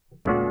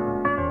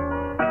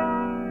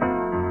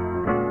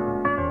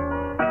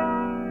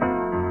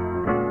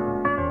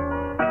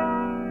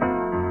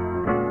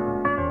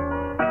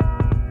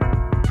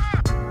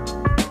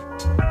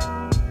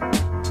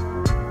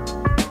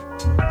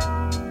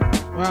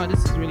Wow,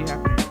 this is really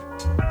happening.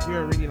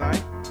 You're really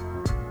live?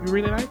 You're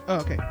really live? Oh,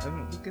 okay.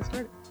 Let's get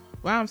started.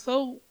 Wow, I'm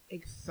so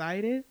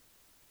excited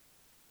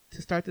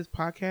to start this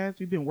podcast.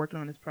 We've been working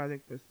on this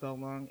project for so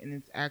long, and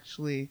it's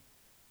actually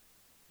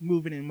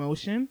moving in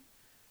motion.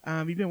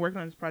 We've been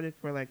working on this project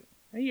for like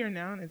a year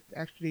now, and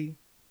we're actually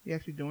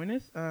doing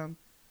this.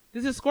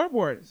 This is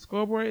Scoreboard.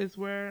 Scoreboard is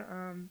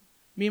where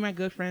me and my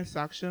good friend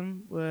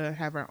Saksham will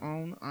have our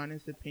own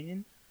honest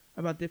opinion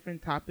about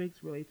different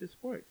topics related to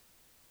sports.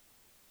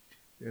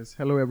 Yes,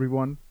 hello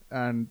everyone,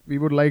 and we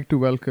would like to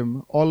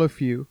welcome all of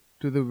you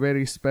to the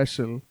very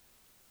special,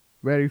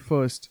 very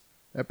first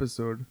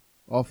episode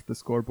of the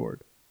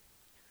Scoreboard.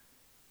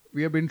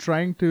 We have been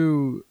trying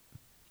to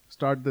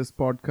start this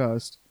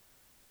podcast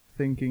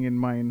thinking in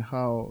mind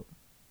how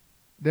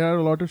there are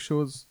a lot of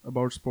shows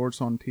about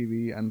sports on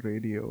TV and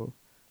radio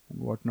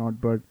and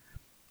whatnot, but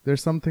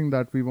there's something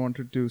that we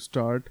wanted to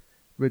start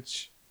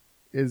which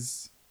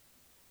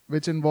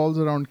involves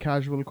around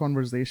casual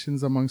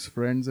conversations amongst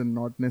friends and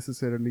not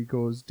necessarily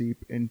goes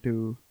deep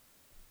into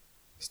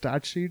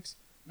stat sheets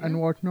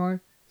and whatnot.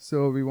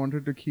 So we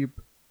wanted to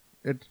keep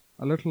it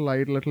a little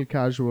light, a little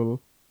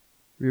casual.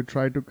 We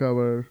try to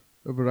cover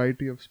a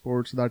variety of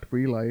sports that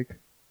we like.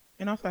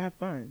 And also have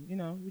fun. You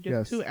know, we're just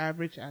Yes. two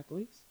average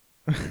athletes.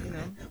 You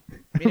know,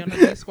 maybe on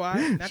the B squad.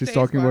 Not She's the A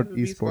talking squad, about the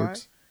B squad.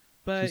 esports.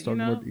 But She's you talking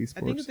know, about I think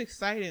esports. it's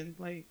exciting,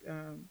 like,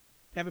 to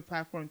have a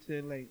platform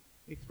to like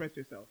express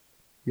yourself.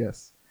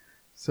 Yes.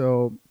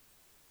 So,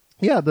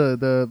 yeah,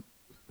 the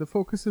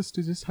focus is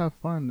to just have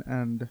fun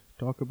and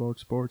talk about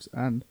sports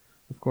and,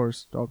 of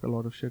course, talk a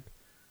lot of shit.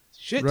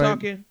 Shit Right.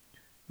 talking.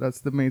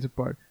 That's the major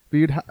part.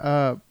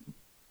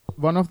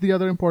 One of the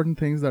other important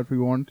things that we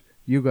want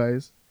you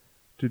guys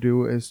to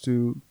do is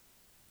to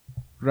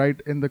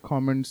write in the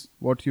comments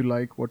what you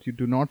like, what you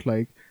do not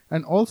like,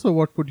 and also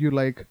what would you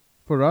like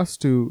for us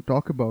to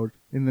talk about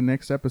in the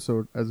next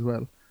episode as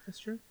well. That's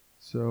true.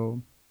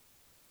 So,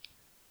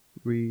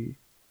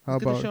 how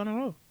Let's get the about... show on the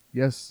road.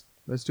 Yes,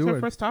 let's do What's our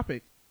it. first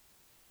topic?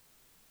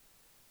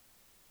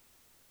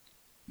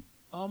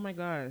 Oh my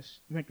gosh,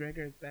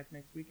 McGregor is back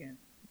next weekend.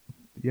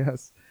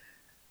 Yes.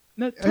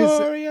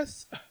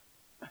 Notorious.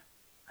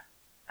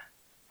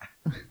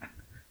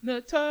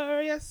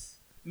 Notorious.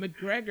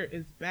 McGregor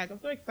is back. I'm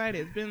so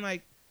excited. It's been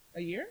like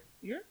a year?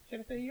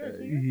 Should I say a year or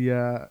 2 years?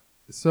 Yeah.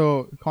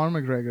 So,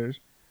 Conor McGregor,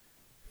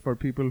 for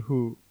people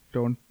who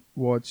don't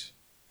watch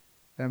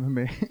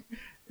MMA,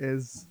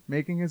 is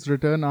making his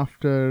return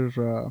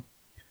after,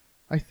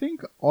 I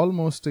think,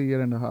 almost a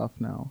year and a half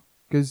now.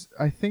 Because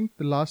I think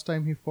the last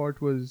time he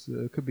fought was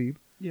Khabib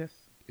Yes.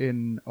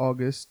 in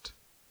August.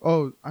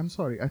 Oh, I'm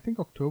sorry. I think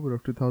October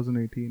of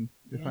 2018,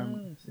 if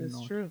I'm Yes, that's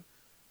not true.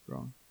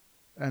 wrong.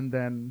 And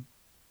then,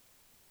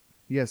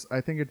 yes,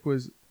 I think it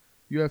was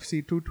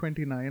UFC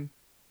 229,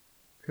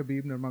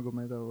 Khabib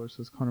Nurmagomedov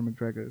versus Conor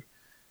McGregor.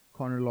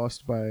 Conor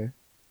lost by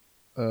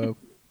a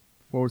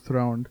fourth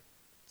round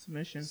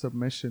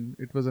submission.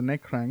 It was a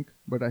neck crank,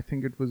 but I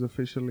think it was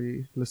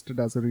officially listed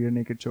as a rear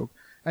naked choke.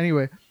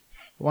 Anyway,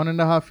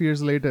 1.5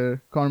 years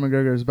later, Conor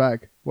McGregor is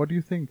back. What do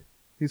you think?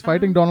 He's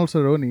fighting Donald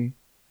Cerrone.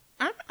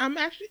 I'm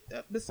actually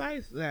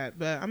besides that,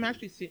 but I'm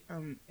actually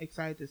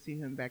excited to see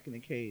him back in the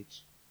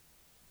cage.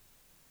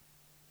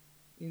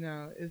 You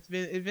know, it's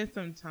been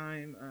some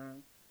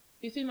time.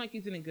 He seems like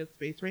he's in a good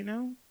space right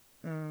now.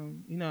 You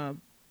know,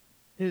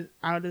 his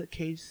out of the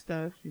cage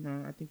stuff. You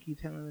know, I think he's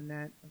handling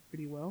that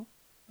pretty well.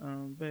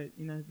 But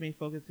you know, his main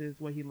focus is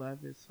what he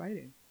loves is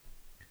fighting.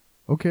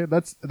 Okay,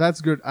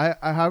 that's good.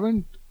 I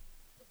haven't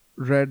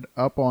read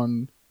up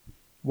on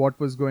what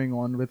was going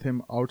on with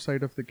him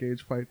outside of the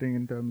cage fighting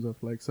in terms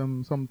of like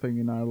something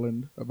in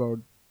Ireland about,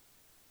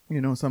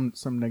 you know, some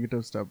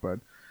negative stuff, but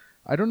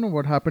I don't know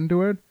what happened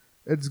to it.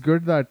 It's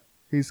good that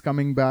he's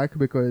coming back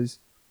because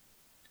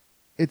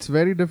it's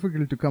very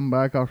difficult to come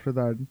back after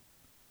that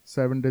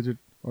 7-digit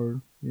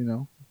or, you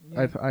know,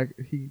 Yeah.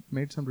 he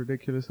made some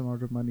ridiculous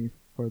amount of money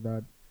for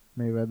that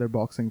Mayweather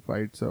boxing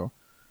fight, so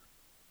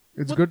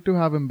it's good to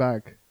have him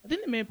back. I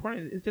think the main point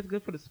is it's just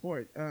good for the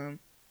sport.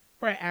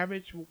 For an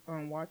average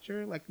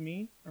watcher like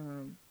me,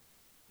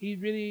 he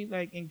really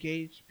like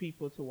engaged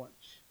people to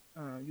watch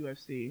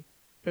UFC.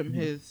 From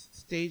his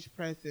stage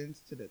presence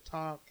to the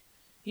talk,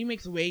 he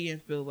makes weigh-in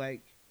feel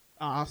like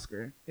an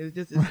Oscar.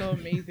 It's so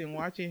amazing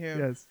watching him.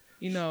 Yes.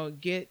 You know,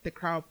 get the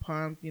crowd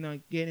pumped. You know,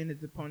 get in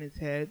his opponent's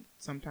head.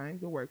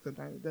 Sometimes it works,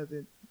 sometimes it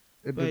doesn't.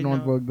 It But, did you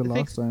not know, work the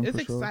last time, It's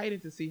for sure. exciting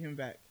to see him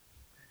back.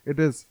 It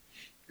is.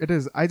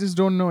 I just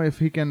don't know if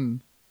he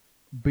can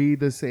be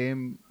the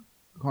same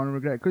Conor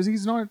McGregor because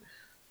he's not.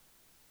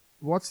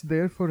 What's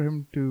there for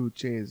him to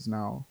chase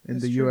now in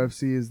That's the true.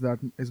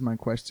 UFC is my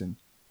question.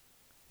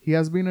 He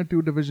has been a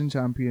 2-division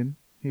champion.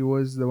 He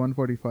was the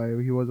 145.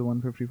 He was a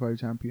 155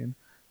 champion.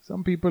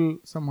 Some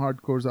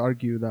hardcores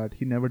argue that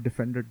he never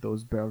defended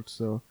those belts.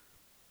 So,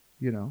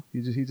 you know,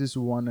 he just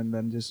won and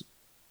then just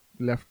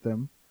left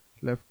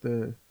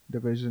the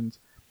divisions.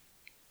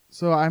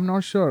 So I'm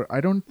not sure.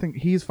 I don't think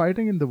he's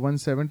fighting in the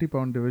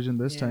 170-pound division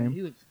this time.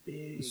 He looks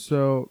big.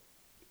 So,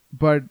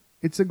 but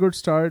it's a good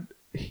start.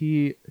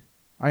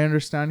 I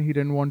understand he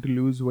didn't want to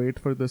lose weight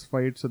for this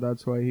fight, so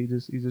that's why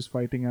he's just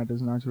fighting at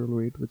his natural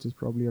weight, which is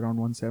probably around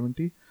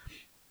 170.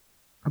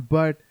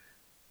 But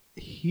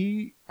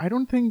I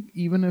don't think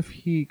even if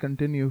he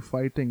continue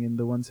fighting in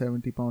the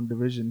 170-pound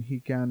division, he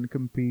can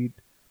compete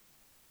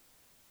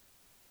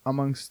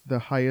amongst the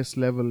highest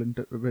level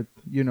with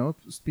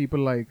people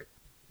like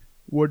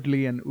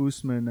Woodley and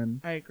Usman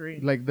and I agree.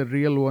 like the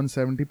real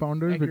 170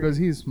 pounders because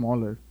he's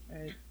smaller.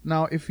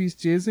 Now, if he's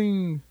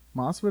chasing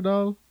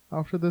Masvidal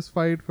after this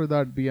fight for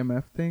that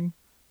BMF thing,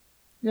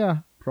 yeah,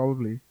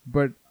 probably.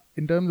 But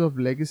in terms of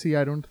legacy,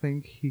 I don't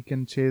think he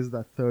can chase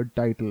that third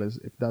title,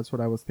 if that's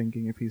what I was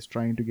thinking, if he's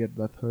trying to get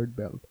that third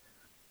belt.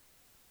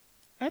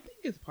 I think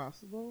it's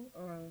possible.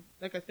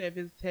 Like I said, if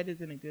his head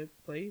is in a good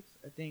place,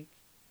 I think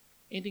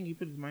anything he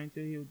puts his mind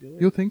to, he'll do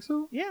it. You think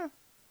so? Yeah.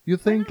 You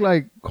think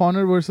like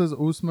Conor versus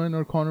Usman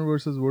or Conor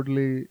versus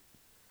Woodley?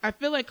 I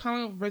feel like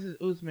Conor versus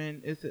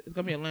Usman it's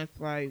gonna be a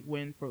landslide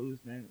win for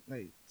Usman.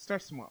 Like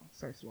start small.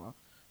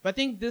 But I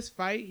think this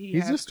fight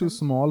he's just too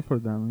small for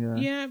them. Yeah.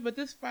 Yeah, but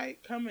this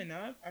fight coming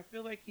up, I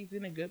feel like he's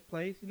in a good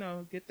place.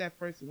 Get that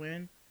first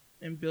win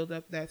and build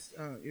up that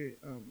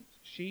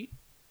sheet.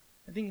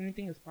 I think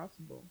anything is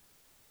possible.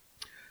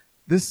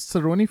 This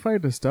Cerrone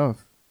fight is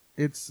tough.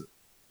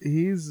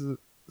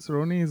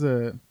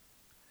 Cerrone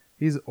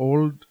he's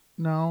old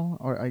now,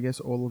 or I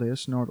guess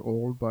oldish, not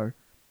old, but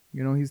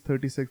he's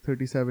 36,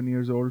 37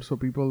 years old. So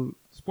people,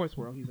 sports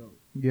world, he's old.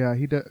 Yeah,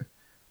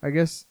 I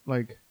guess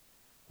like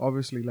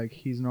obviously like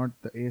he's not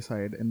the A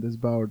side in this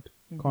bout.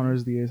 Mm-hmm.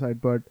 Conor's the A side,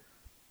 but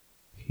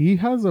he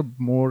has a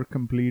more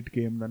complete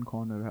game than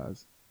Conor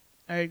has.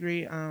 I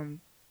agree.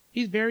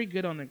 He's very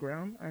good on the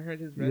ground. I heard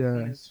his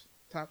wrestling is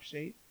top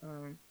shape.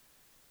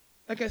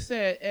 Like I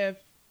said, if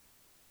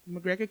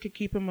McGregor could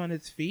keep him on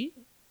his feet,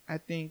 I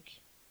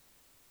think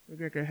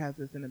McGregor has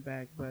this in the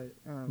bag. But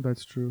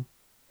that's true.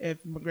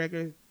 If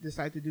McGregor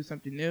decides to do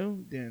something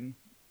new, then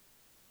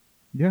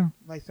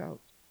lights out.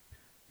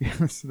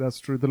 Yes,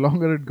 that's true. The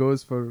longer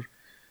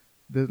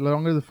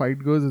the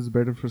fight goes, it's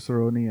better for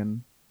Cerrone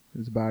and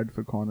it's bad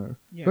for Conor.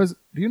 Because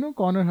do you know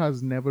Conor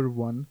has never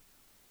won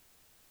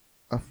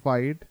a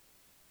fight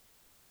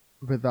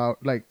without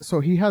so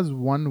he has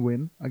one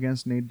win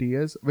against Nate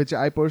Diaz, which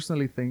I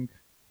personally think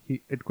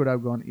it could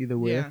have gone either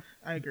way. Yeah,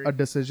 I agree. A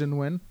decision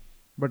win.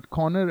 But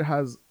Conor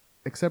has,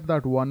 except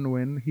that one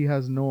win, he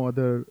has no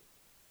other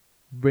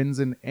wins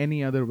in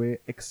any other way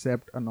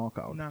except a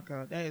knockout.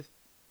 That is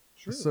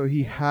true. So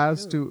he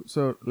has to.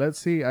 So let's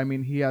see. I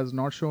mean, he has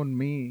not shown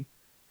me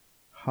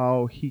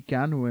how he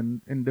can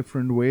win in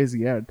different ways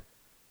yet.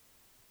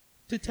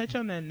 To touch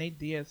on that Nate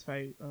Diaz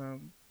fight,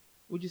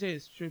 would you say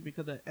it's true?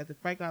 Because as the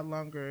fight got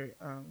longer,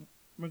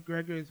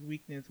 McGregor's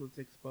weakness was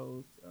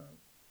exposed.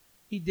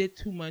 He did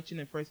too much in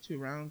the first two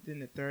rounds. In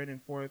the third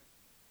and fourth,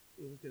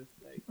 it was just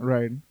like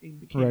it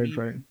became even.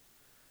 Right.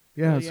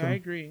 Yeah, so I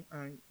agree.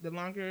 The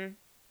longer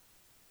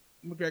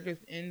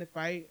McGregor's in the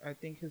fight, I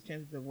think his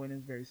chances of winning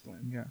is very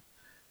slim. Yeah.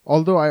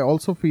 Although I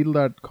also feel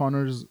that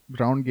Conor's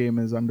ground game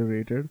is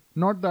underrated.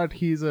 Not that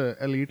he's a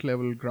elite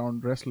level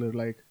ground wrestler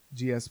like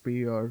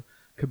GSP or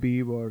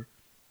Khabib or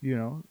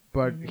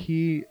but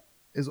he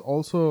is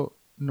also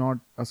not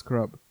a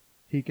scrub.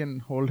 He can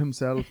hold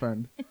himself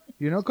and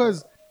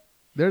because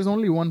there's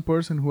only one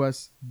person who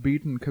has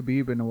beaten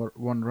Khabib in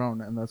one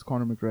round, and that's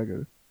Conor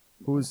McGregor,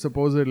 who is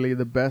supposedly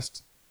the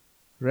best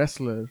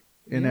wrestler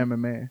in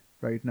MMA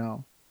right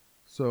now.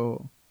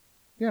 So,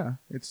 yeah,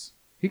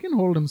 he can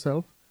hold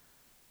himself.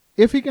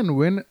 If he can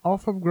win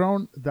off of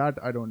ground, that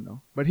I don't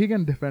know. But he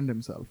can defend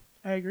himself.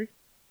 I agree.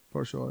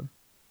 For sure.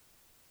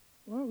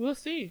 Well, we'll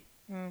see.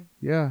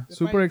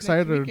 Super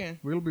excited.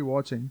 We'll be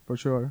watching, for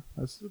sure.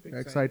 That's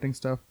exciting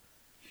stuff.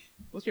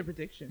 What's your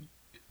prediction?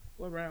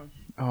 What round?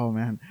 Oh,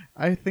 man.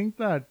 I think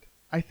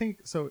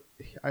so.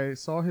 I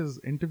saw his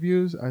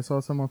interviews. I saw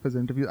some of his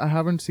interviews. I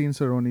haven't seen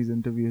Cerrone's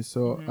interviews,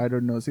 so I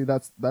don't know. See,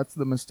 that's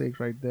the mistake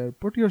right there.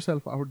 Put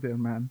yourself out there,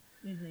 man.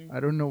 I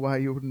don't know why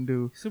you wouldn't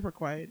do super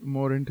quiet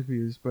more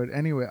interviews. But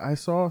anyway, I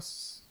saw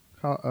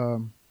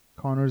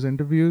Conor's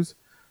interviews.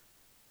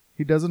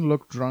 He doesn't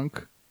look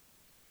drunk.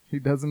 He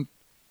doesn't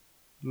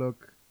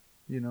look,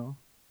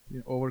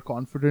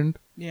 overconfident.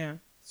 Yeah.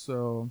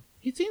 So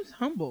he seems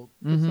humble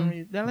for some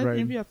reason. That last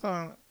interview I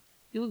saw,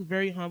 he looked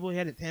very humble. He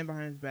had his hand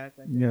behind his back,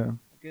 like a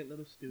good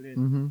little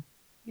student.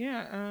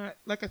 Yeah.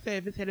 Like I said,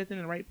 if his head is in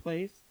the right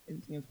place,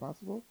 anything is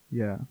possible.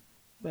 Yeah.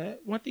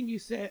 But one thing you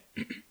said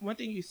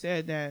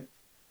that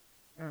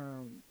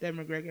that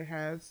McGregor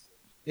has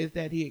is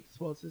that he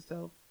exposed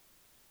himself.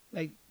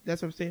 Like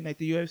that's what I'm saying. Like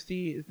the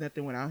UFC is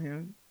nothing without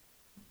him.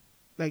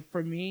 Like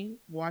for me,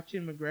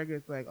 watching McGregor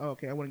is like, oh,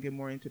 okay, I want to get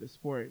more into the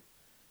sport.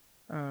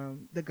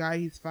 The guy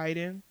he's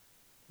fighting,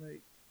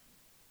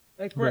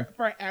 like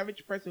for an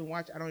average person to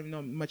watch, I don't even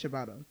know much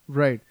about him.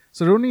 Right.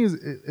 Cerrone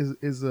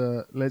is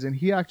a legend.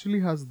 He actually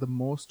has the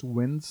most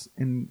wins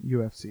in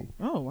UFC.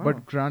 Oh wow!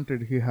 But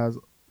granted, he has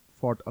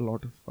fought a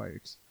lot of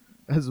fights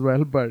as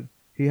well, but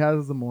he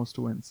has the most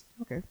wins.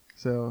 Okay.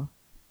 So,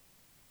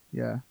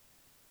 yeah.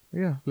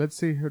 Let's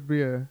see. It'd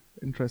be a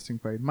interesting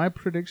fight. My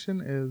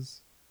prediction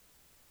is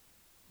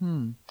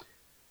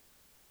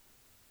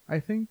I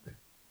think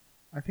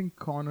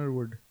Connor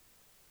would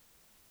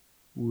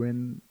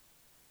win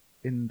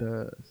in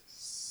the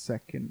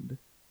second.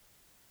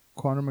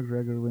 Conor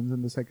McGregor wins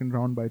in the second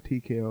round by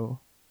TKO.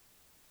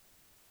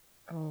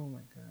 Oh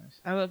my gosh,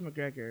 I love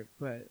McGregor,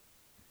 but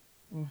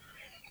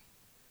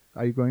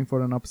Are you going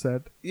for an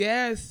upset?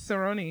 yes,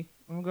 Cerrone.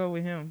 I'm gonna go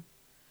with him,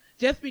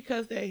 just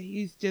because that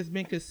he's just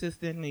been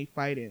consistently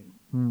fighting,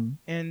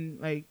 and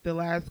like the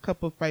last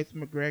couple of fights,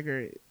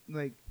 McGregor,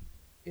 like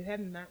it had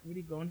not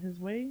really gone his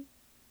way,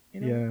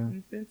 in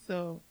a sense.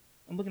 So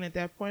I'm looking at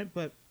that point,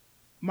 but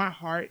my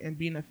heart and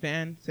being a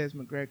fan says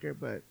McGregor,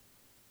 but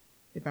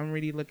if I'm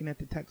really looking at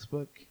the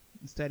textbook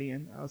and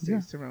studying, I'll say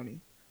Cerrone.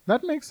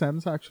 That makes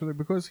sense actually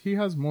because he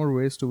has more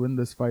ways to win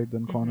this fight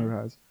than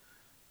Conor has.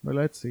 But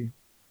let's see.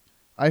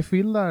 I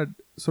feel that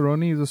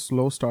Cerrone is a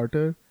slow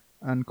starter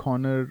and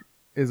Conor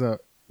is a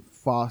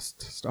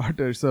fast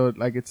starter. So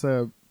like it's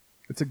a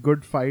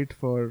good fight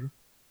for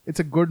it's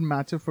a good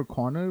matchup for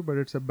Conor, but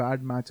it's a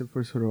bad matchup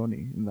for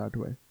Cerrone in that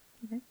way.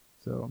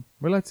 So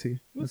well, let's see.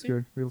 That's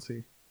good. We'll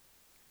see.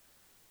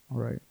 All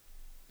right.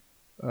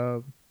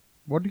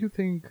 What do you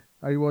think?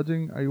 Are you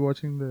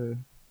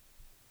watching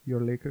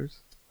your Lakers?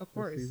 Of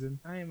course,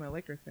 I am a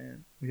Lakers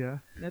fan. Yeah.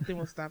 Nothing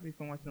will stop me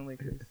from watching the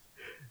Lakers.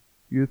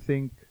 You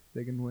think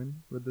they can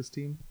win with this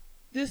team?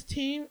 This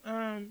team,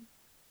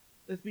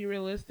 let's be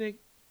realistic.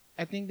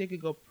 I think they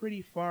could go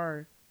pretty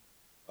far.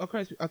 Of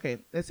course, okay.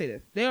 Let's say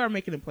this: they are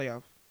making the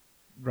playoff.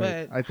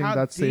 Right. But I think how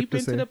that's safe deep to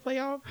into say. the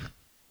playoff?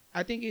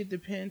 I think it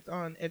depends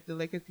on if the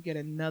Lakers could get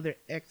another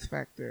X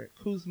factor.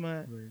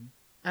 Kuzma,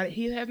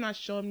 he has not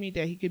shown me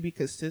that he could be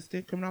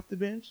consistent coming off the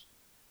bench.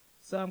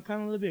 So I'm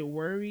kind of a little bit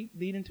worried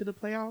leading to the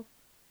playoff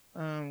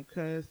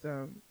because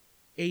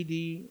AD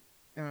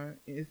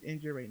is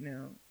injured right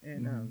now,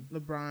 and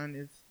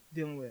LeBron is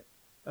dealing with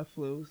a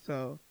flu.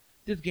 So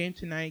this game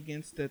tonight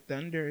against the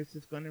Thunder is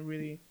just going to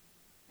really,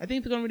 I think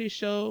it's going to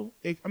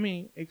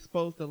really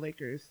expose the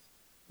Lakers'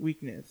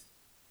 weakness.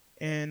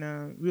 And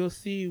we'll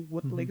see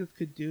what the Lakers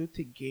could do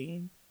to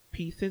gain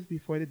pieces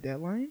before the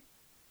deadline.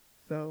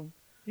 So,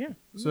 yeah.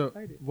 So,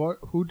 excited.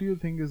 who do you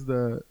think is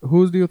the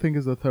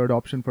third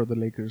option for the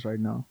Lakers right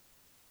now?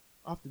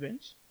 Off the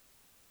bench?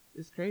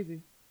 It's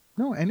crazy.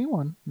 No,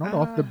 anyone. Not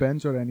off the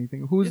bench or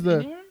anything. Is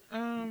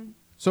anyone?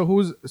 So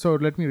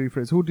let me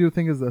rephrase. Who do you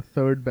think is the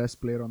third best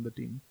player on the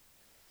team?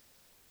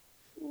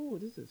 Ooh,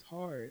 this is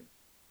hard.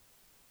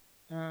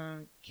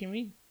 Can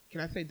I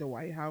say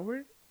Dwight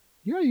Howard?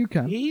 Yeah, you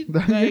can. You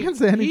can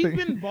say anything.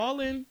 He's been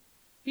balling.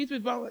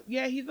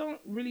 Yeah, he don't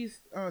really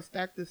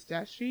stack the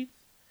stat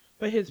sheets,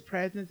 but his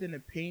presence in the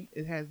paint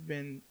it has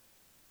been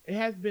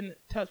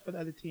tough for the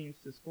other teams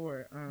to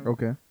score.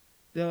 Okay.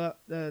 The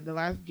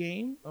last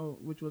game,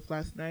 which was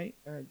last night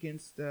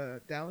against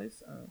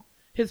Dallas,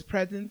 his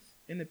presence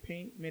in the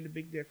paint made a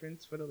big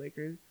difference for the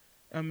Lakers.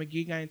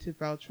 McGee got into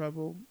foul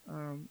trouble,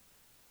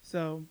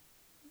 so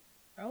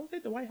I would say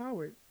Dwight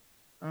Howard.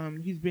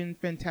 He's been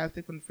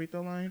fantastic from the free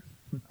throw line.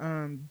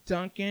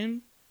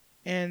 Duncan,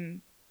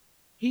 and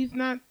he's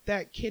not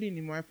that kid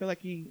anymore. I feel like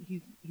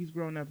he's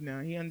grown up now.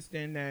 He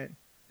understands that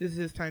this is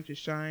his time to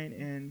shine,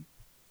 and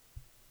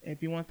if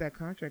he wants that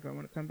contract, I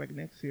want to come back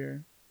next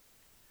year.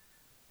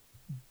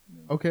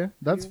 Okay,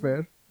 that's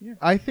fair. Yeah.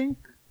 I think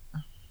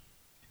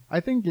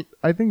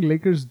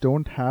Lakers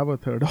don't have a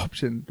third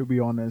option, to be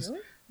honest,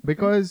 Really?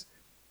 because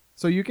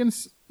so you can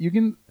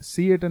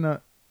see it in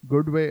a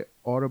good way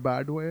or a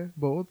bad way,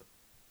 both.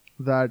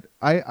 That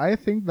I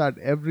think that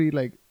every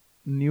like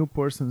new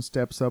person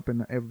steps up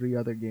in every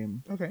other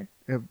game. Okay.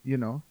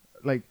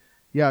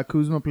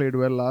 Kuzma played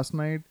well last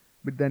night,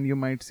 but then you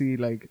might see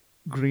like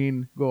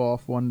Green go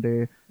off one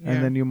day,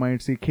 and then you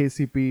might see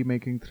KCP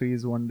making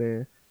threes one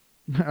day.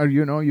 Or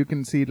you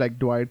can see like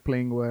Dwight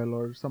playing well,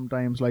 or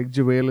sometimes like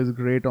JaVale is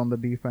great on the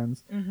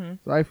defense.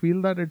 So I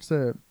feel that it's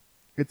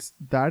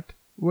that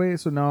way.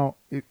 So now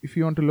if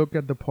you want to look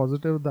at the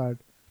positive, that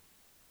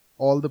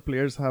all the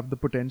players have the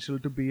potential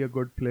to be a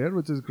good player,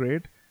 which is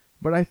great.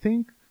 But I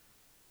think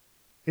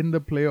in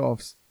the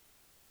playoffs,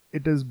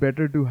 it is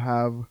better to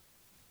have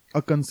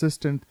a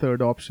consistent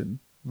third option,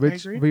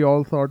 which we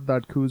all thought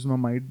that Kuzma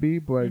might be,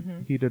 but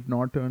he did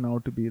not turn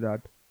out to be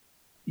that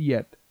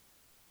yet.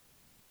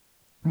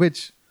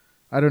 Which,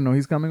 I don't know,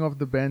 he's coming off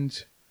the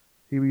bench.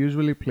 He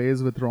usually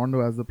plays with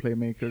Rondo as the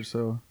playmaker,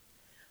 so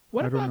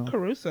what I don't about know.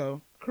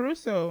 Caruso?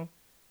 Caruso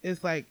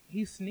is like,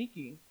 he's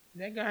sneaky.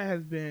 That guy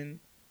has been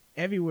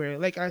everywhere.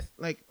 I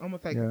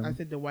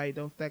said Dwight,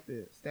 don't stack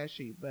the stat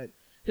sheet, but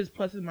his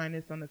plus and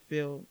minus on the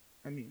field,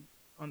 on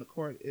the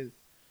court is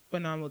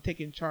phenomenal.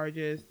 Taking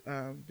charges,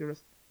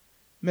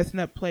 messing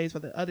up plays for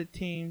the other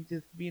team,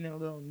 just being a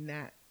little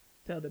gnat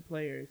to other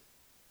players,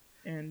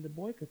 and the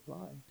boy could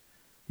fly.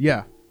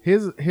 Yeah,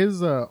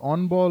 his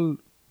on-ball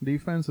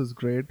defense is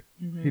great.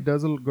 He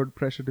does a good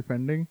pressure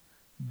defending,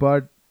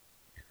 but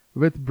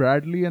with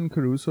Bradley and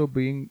Caruso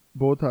being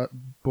both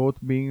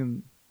being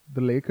in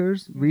the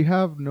Lakers, we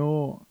have we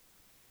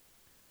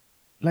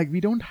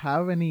don't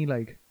have any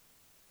like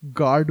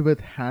guard with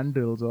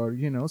handles, or I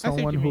see what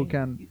someone you who mean.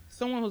 can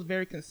Someone who's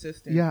very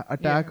consistent.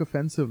 attack Yeah,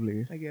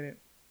 offensively. I get it.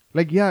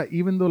 Like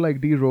even though like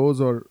D Rose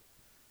or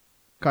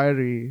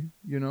Kyrie,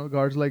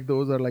 guards like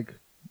those are like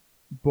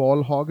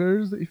ball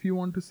hoggers, if you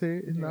want to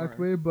say in They that are.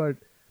 way, but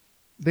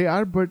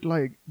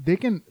like they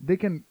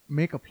can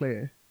make a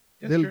play.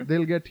 That's true.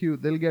 They'll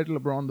get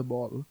LeBron the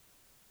ball.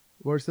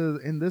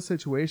 Versus in this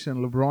situation,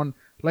 LeBron,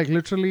 like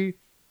literally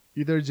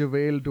either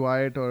JaVale,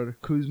 Dwight, or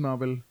Kuzma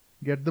will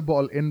get the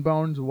ball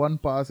inbounds, one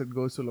pass, it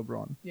goes to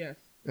LeBron. Yes.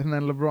 And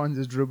then LeBron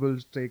just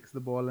dribbles, takes the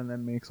ball, and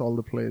then makes all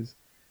the plays.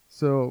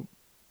 So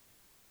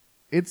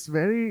it's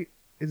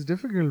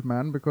difficult,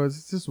 man, because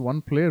it's just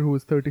one player who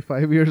is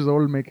 35 years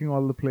old making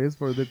all the plays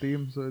for the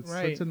team. So it's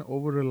Right. such an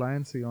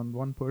over-reliance on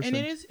one person.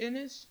 And it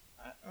is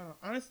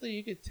honestly,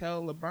 you could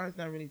tell LeBron's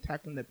not really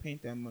tackling the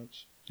paint that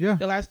much. Yeah.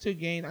 The last two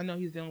games, I know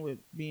he's dealing with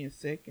being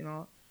sick and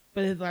all,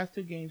 but his last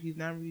two games, he's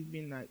not really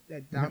been like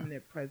that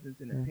dominant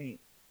presence in the paint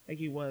like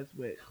he was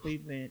with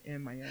Cleveland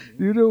and Miami.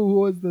 Do you know who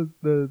was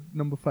the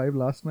number 5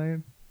 last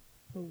night?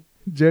 Who?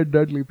 Jed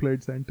Dudley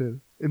played center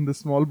in the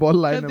small ball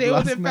lineup They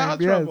was last in foul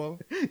night. trouble.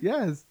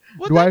 Yes.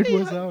 Well, Dwight he,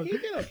 was out. He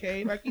did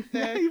okay. Like he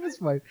Yeah, said, he was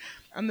fine.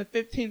 I'm the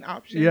 15th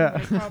option. Yeah.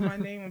 They called my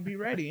name and be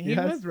ready. And he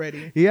Yes. was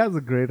ready. He has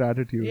a great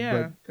attitude. Yeah,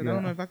 but, because I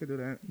don't know if I could do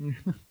that.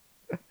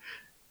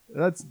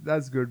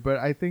 That's good, but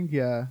I think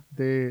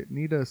they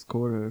need a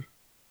scorer.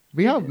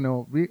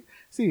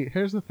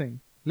 Here's the thing.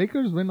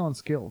 Lakers win on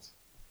skills.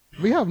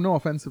 We have no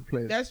offensive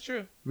players. That's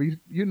true.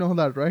 You know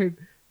that, right?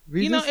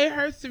 It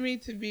hurts to me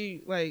to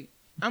be like,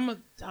 I'm a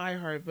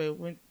diehard, but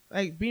when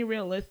like being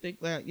realistic,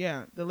 like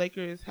the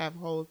Lakers have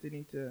holes they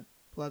need to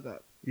plug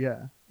up.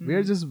 Yeah.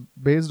 We're just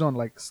based on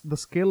like the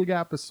skill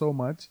gap is so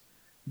much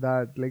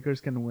that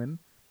Lakers can win.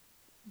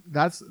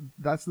 That's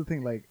the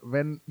thing. Like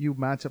when you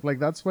match up, like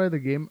that's why the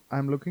game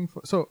I'm looking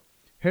for. So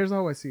here's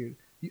how I see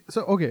it.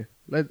 So okay,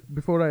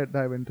 before I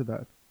dive into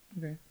that,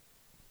 Okay.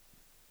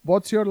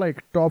 what's your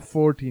like top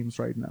 4 teams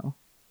right now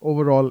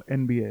overall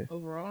NBA?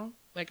 Overall,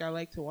 like I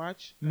like to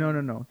watch.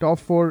 No. Top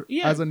 4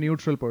 Yeah. as a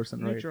neutral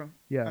person, right? Neutral.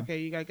 Yeah. Okay,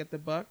 you gotta get the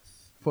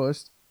Bucks.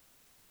 First,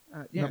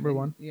 Yeah, number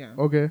 1. Yeah.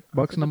 Okay, I'll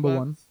Bucks put the number Bucks,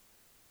 1.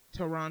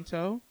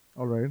 Toronto.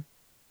 All right.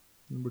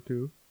 Number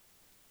 2.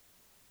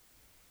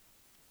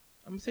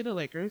 I'm gonna say the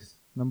Lakers.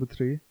 Number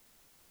 3.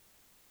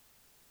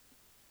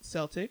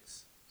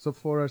 Celtics. So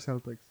 4 are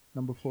Celtics.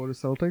 Number 4 is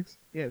Celtics.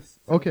 Yes.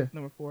 Okay.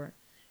 Number 4.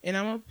 And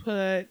I'm gonna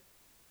put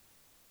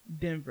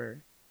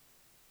Denver.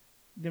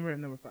 Denver at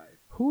number 5.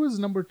 Who is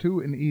number 2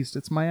 in East?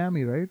 It's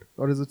Miami, right?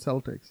 Or is it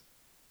Celtics?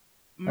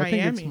 Miami. I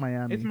think it's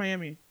Miami. It's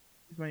Miami.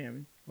 It's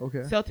Miami. Okay.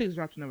 Celtics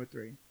dropped to number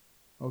 3.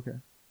 Okay.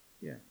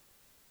 Yeah.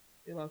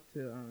 They lost to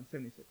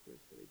 76ers.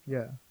 So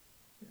Yeah.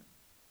 Yeah.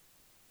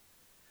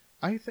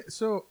 I think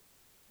so.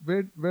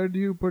 Where do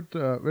you put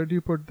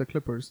the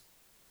Clippers?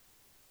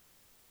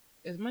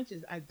 as much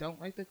as I don't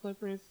like the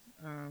Clippers,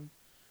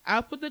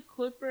 I'll put the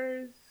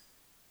Clippers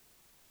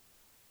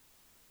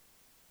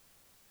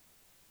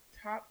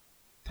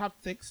top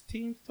 6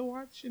 teams to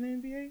watch in the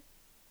NBA.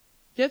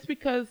 Just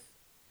because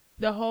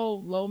the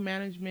whole low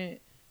management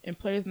and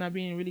players not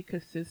being really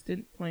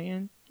consistent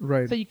playing.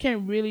 Right. So you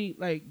can't really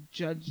like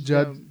judge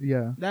them.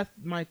 Yeah. That's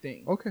my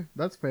thing. Okay,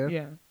 that's fair.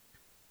 Yeah.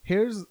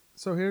 Here's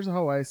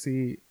how I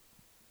see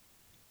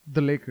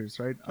the Lakers,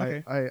 right?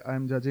 Okay.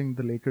 I'm judging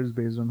the Lakers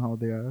based on how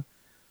they are.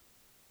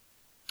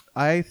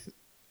 I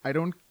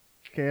don't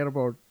care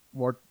about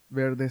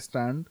where they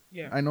stand.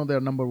 Yeah. I know they're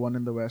number 1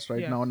 in the West right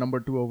Yes. now, number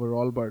 2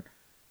 overall, but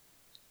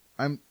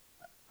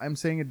I'm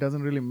saying it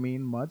doesn't really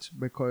mean much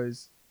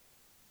because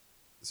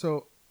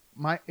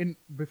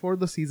before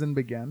the season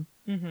began,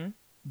 Mm-hmm.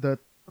 the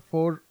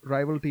 4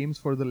 rival teams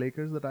for the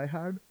Lakers that I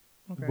had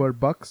Okay. were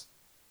Bucks.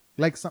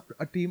 Like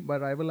a team by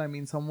rival, I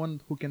mean someone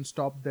who can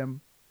stop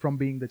them from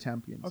being the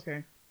champions.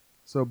 Okay.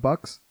 So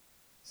Bucks,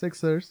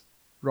 Sixers,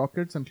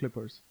 Rockets, and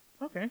Clippers.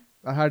 Okay.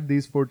 I had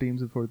these 4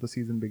 teams before the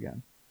season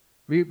began.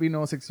 We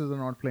know Sixers are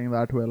not playing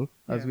that well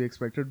as Yeah. we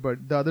expected,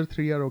 but the other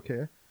 3 are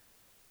okay.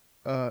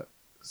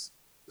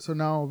 So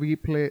now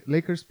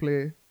Lakers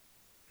play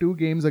 2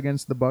 games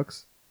against the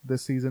Bucks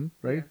this season,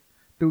 right?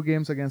 Yeah. 2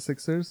 games against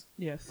Sixers,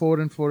 Yes. 4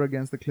 and 4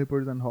 against the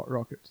Clippers and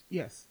Rockets.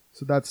 Yes.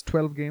 So that's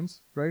 12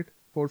 games, right?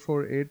 4,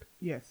 4, 8,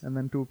 Yes. and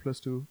then 2 plus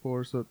 2,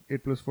 4. So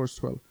 8 plus 4 is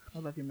 12. I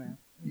love your math.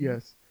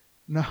 Yes.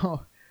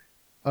 Now,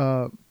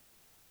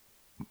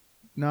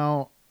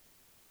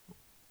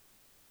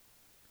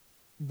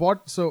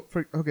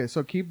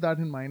 so keep that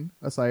in mind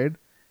aside.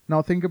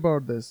 Now think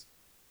about this.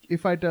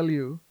 If I tell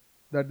you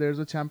that there's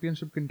a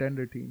championship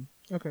contender team,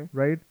 Okay.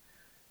 right?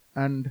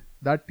 And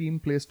that team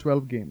plays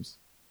 12 games,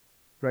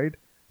 right?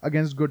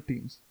 Against good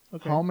teams.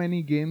 Okay. How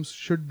many games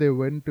should they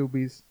win to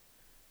be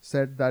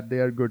said that they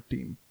are a good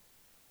team?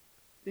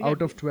 They Out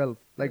got- of 12.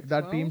 Like Like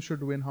that team 12?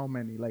 should win how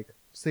many? Like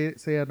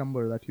say a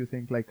number that you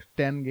think, like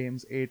 10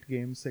 games, 8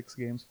 games, 6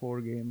 games,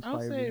 4 games, I'll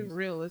 5 say games.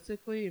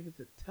 realistically, if it's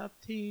a tough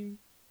team,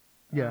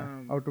 Yeah,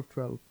 um, out of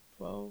 12.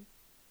 12,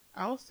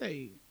 I'll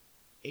say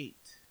 8.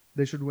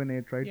 They should win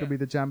 8, right? Yeah. To be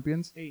the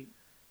champions. 8.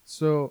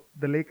 So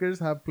the Lakers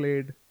have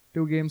played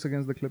 2 games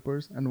against the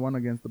Clippers, and 1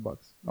 against the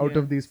Bucks. Out Yeah.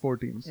 of these 4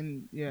 teams,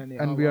 And they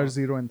and all we are lost.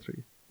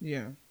 0-3.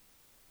 Yeah.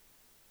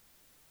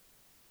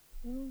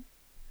 Well,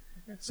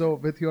 So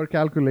with your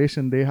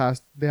calculation, they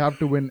have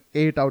to win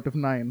 8 out of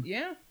 9.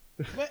 yeah,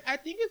 but I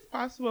think it's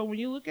possible when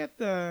you look at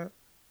the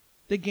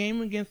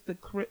game against the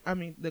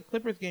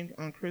Clippers game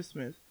on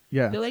Christmas.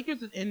 Yeah, The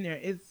Lakers is in there.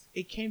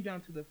 It came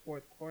down to the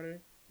fourth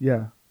quarter,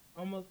 yeah,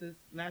 almost this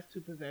last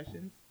 2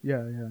 possessions.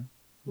 yeah, yeah.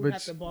 Who Which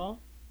got the ball?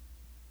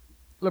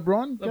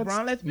 LeBron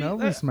LeBron. Let's be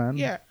nervous, man.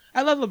 Yeah,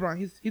 I love LeBron.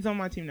 He's on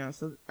my team now,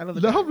 so I love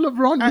the Love guy.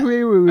 LeBron. I-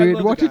 Wait. I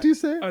love What the did guy. you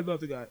say? I love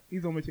the guy.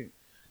 He's on my team.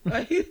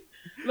 Like, You're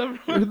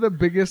LeBron. the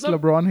biggest Le-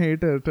 LeBron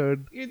hater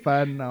turd It-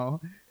 fan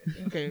now.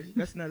 Okay,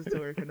 that's another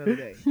story for another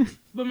day.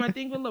 But my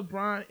thing with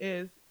LeBron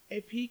is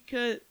if he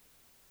could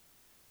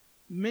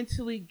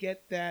mentally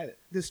get that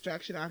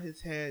distraction out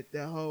his head,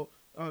 the whole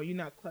you're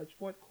not clutch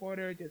fourth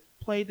quarter, just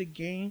play the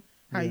game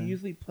how you Yeah.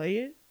 usually play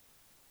it,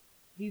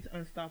 he's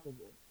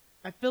unstoppable.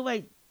 I feel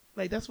like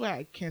that's why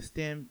I can't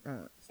stand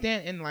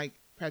in like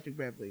Patrick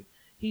Beverly.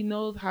 He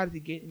knows how to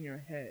get in your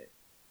head.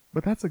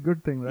 But that's a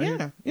good thing, right?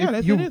 Yeah, If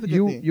it you, is a good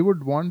you, thing. You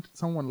would want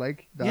someone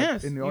like that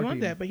Yes, in you your want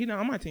team. that, but he's not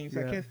on my team,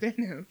 so I Yeah. can't stand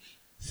him.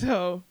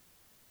 So,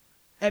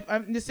 if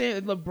I'm just saying,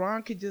 if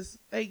LeBron could just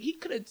he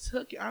could have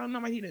took it. I don't know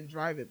why he didn't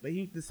drive it, but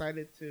he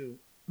decided to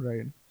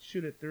Right.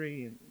 shoot a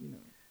 3, and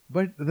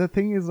But the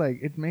thing is, like,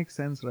 it makes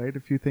sense, right?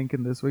 If you think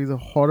in this way, he's a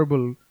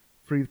horrible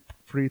free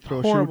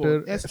throw Horrible.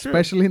 shooter, That's true.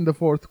 especially in the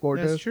fourth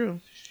quarter. that's true.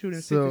 Shooting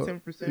So,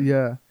 67%.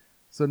 yeah.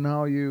 So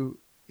now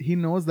he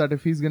knows that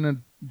if he's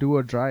gonna do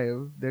a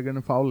drive, they're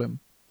gonna foul him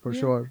for Yeah.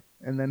 sure,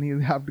 and then he'll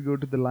have to go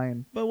to the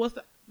line. But what's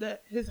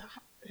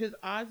his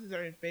odds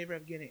are in favor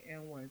of getting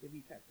N1s if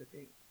he taps the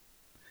paint.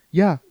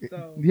 Yeah,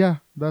 So- yeah,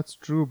 that's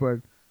true.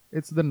 But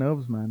it's the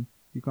nerves, man.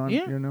 You can't,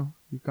 Yeah.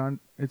 you can't.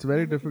 It's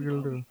very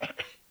difficult to.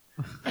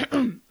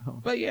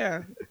 But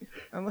yeah,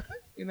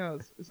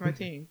 it's my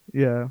team.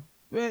 Yeah,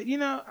 But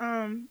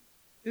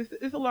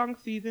it's a long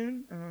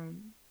season.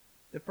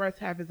 The first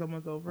half is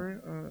almost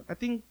over. I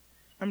think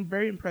I'm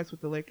very impressed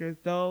with the Lakers,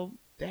 though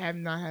they have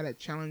not had a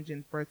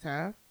challenging first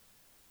half.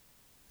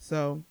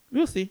 So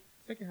we'll see.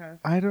 Second half.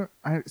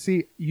 I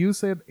see. You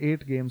said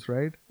 8 games,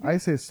 right? I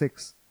say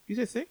 6. You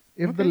said 6?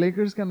 If the Okay.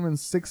 Lakers can win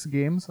 6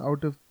 games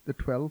out of the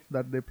 12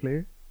 that they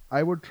play,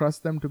 I would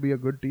trust them to be a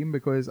good team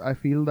because I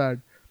feel that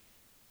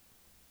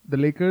the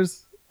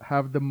Lakers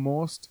have the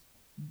most,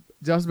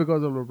 just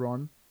because of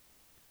LeBron,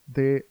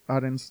 they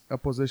are in a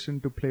position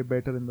to play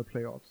better in the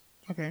playoffs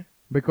Okay.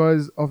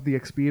 because of the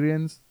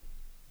experience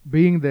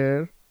being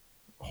there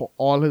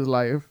all his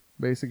life,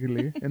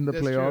 basically, in the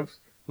That's true. playoffs.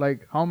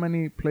 Like, how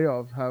many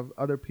playoffs have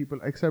other people,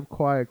 except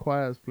Kawhi?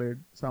 Kawhi has played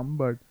some,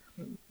 but,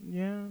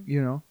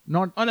 Yeah.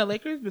 not On the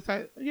Lakers,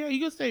 besides, you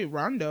could say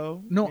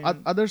Rondo. No,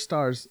 and- other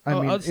stars. I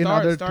Oh, mean, other in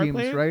other star teams,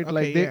 players? right? Okay,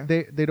 Like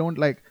yeah. they don't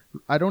like.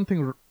 I don't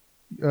think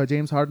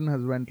James Harden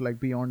has went like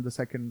beyond the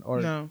second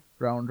or no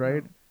round,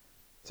 right? No.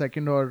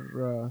 Second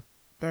or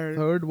third.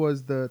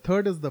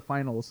 third is the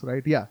finals,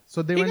 right? Yeah.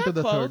 So they He went got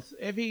to the close.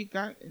 If he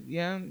got that's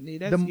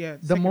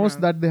third. The second most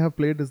round. that they have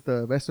played is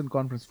the Western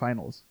Conference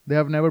Finals. They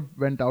have never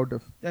went out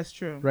of. That's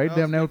true. Right, That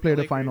they have was never with the played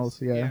a Lakers.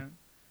 finals, yeah.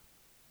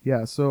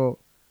 Yeah. So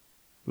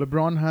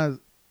LeBron has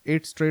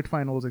 8 straight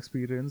finals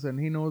experience, and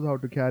he knows how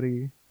to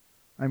carry.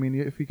 I mean,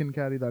 if he can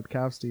carry that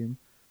Cavs team,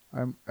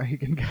 he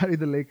can carry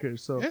the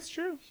Lakers. So That's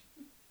true.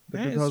 the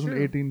That is true.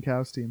 2018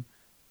 Cavs team.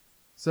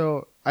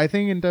 So I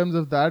think in terms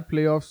of that,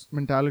 playoffs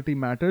mentality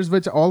matters,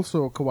 which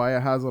also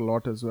Kawhi has a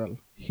lot as well.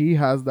 He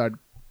has that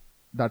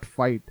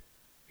fight.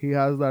 He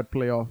has that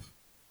playoff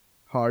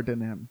heart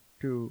in him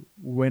to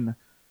win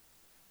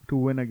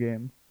a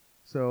game.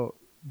 So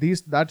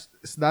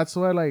that's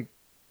why, like,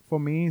 for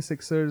me,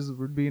 Sixers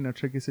would be in a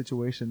tricky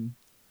situation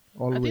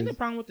always. I think the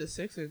problem with the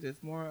Sixers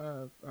is more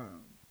of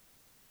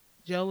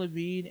Joel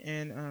Embiid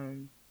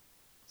and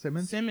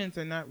Simmons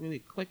are not really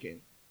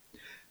clicking.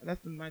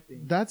 That's my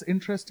thing. That's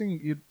interesting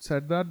you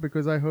said that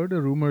because I heard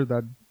a rumor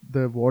that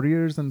the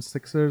Warriors and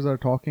Sixers are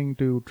talking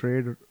to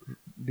trade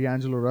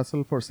D'Angelo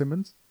Russell for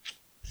Simmons.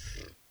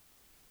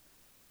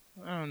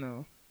 I don't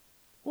know.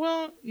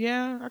 Well,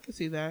 yeah, I can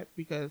see that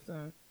because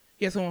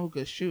he has someone who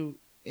could shoot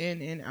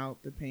in and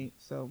out the paint.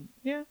 So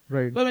yeah.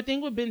 Right. But my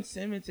thing with Ben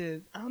Simmons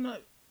is I don't know.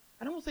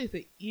 I don't want to say it's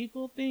an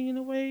ego thing in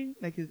a way.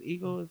 Like his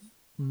ego is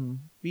Mhm.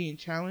 being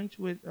challenged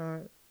with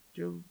Joel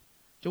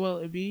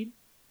Embiid.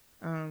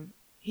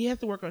 He has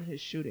to work on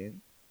his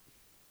shooting.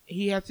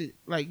 He has to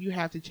you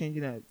have to change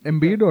it up.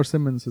 Embiid or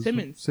Simmons?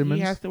 Simmons. He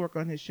has to work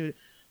on his shooting.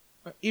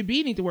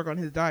 Embiid needs to work on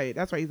his diet.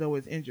 That's why he's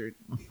always injured.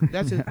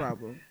 That's his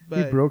problem.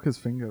 But he broke his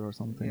finger or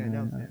something. yeah,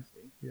 that was nasty.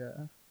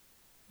 Yeah.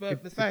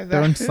 But besides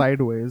Turned that,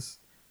 sideways.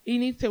 he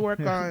needs to work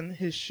on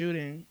his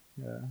shooting.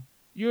 Yeah.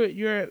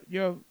 You're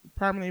a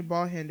primary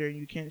ball handler and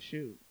you can't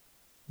shoot.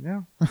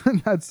 Yeah.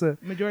 That's a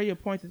Majority of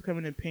your points is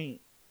coming in paint.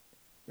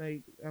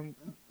 Like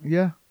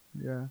yeah.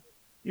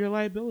 you're a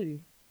liability.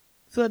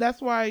 So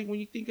that's why when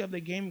you think of the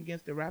game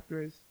against the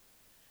Raptors,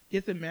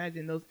 just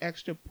imagine those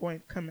extra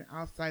points coming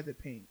outside the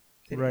paint.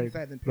 To the Right.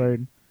 inside the paint. Right.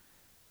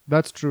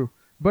 That's true.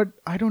 But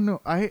I don't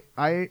know.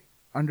 I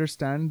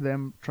understand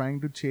them trying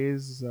to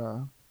chase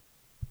a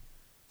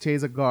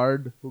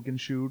guard who can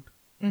shoot,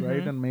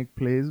 right, Mhm. and make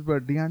plays.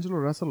 But D'Angelo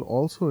Russell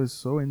also is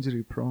so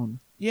injury prone.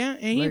 Yeah,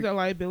 and he's Like, a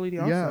liability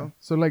also. Yeah.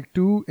 So like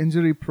 2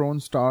 injury prone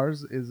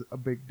stars is a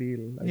big deal.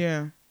 Like,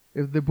 Yeah,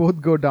 if they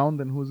both go down,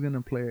 then who's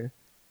gonna play?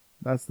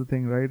 That's the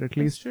thing, right? At that's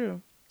least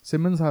true.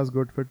 Simmons has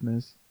good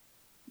fitness.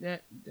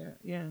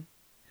 Yeah.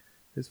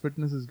 His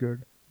fitness is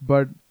good.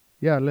 But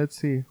yeah, let's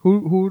see.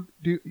 Who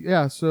do you,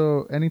 yeah,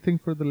 so anything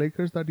for the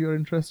Lakers that you're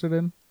interested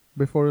in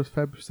before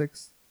Feb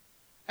 6th?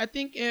 I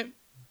think if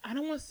I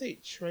don't want to say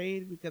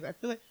trade because I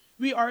feel like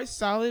we are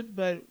solid,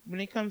 but when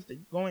it comes to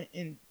going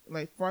in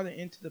like farther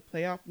into the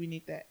playoff, we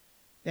need that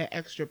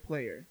extra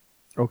player.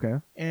 Okay.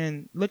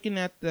 And looking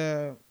at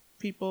the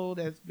people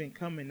that's been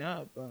coming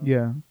up,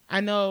 Yeah.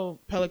 I know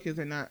Pelicans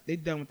are not. They're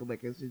done with the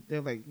Lakers.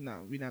 They're like,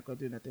 no, we're not gonna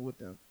do nothing with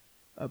them.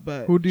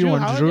 But Who do you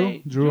want,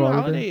 Holiday, Drew? Drew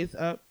Holiday? Holiday is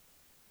up,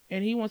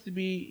 and he wants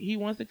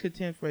to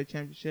contend for a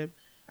championship.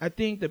 I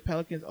think the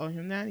Pelicans owe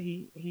him that.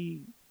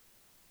 He's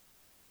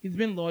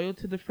been loyal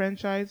to the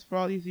franchise for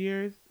all these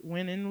years,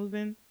 winning and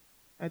losing.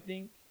 I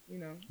think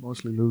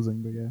Mostly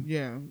losing, but yeah.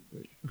 Yeah,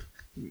 but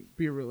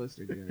be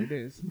realistic. Yeah, it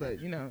is, but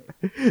not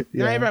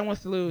Yeah. everybody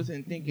wants to lose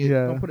and think it's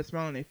Yeah. gonna put a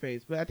smile on their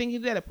face. But I think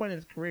he's at a point in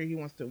his career he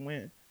wants to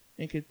win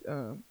and could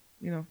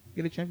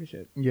get a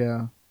championship.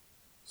 Yeah.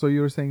 So you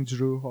were saying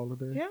Drew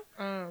Holiday?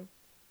 Yeah.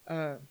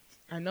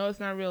 I know it's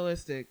not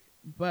realistic,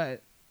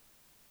 but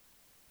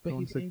Don't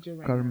he's say injured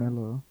right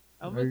Carmelo.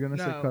 now. Are you gonna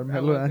say No,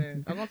 Carmelo? I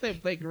wasn't. I'm gonna say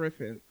Blake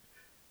Griffin.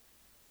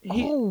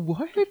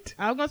 What?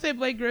 I was gonna say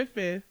Blake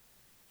Griffin.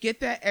 Get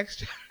that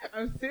extra.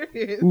 I'm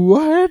serious.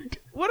 What?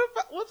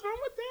 What's wrong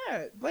with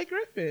that? Blake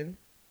Griffin.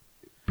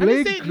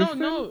 Blake Griffin?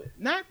 No,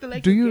 not the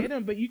Lakers you- get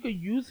him, but you could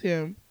use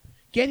him.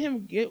 Get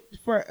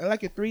for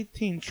like a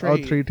 3-team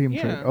trade. 3-team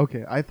Yeah. trade.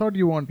 Okay, I thought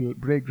you want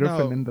Blake Griffin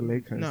No. in the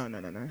Lakers.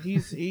 No.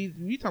 He's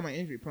we talking about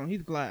injury prone.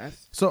 He's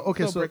glass. So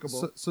okay, So so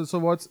breakable. so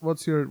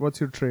what's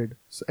your trade?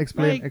 So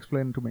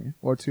explain to me.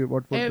 What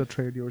the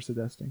trade you were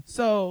suggesting?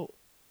 So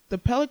the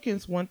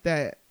Pelicans want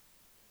that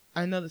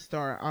another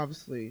star,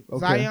 obviously. Okay.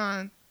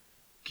 Zion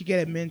could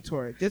get a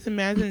mentor. Just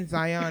imagine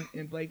Zion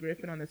and Blake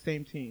Griffin on the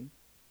same team.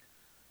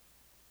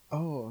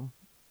 Oh,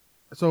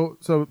 so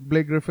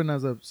Blake Griffin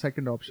as a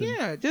second option.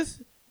 Yeah,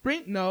 just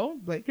Blake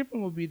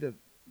Griffin will be the.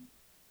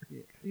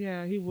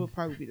 Yeah, he will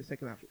probably be the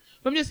second option.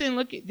 But I'm just saying,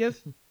 look at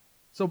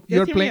So Just you're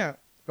hear me playing. out.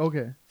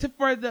 Okay.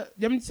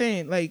 I'm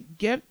saying, like,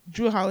 get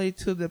Drew Holiday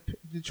to the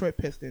Detroit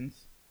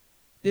Pistons.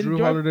 Drew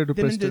Holiday to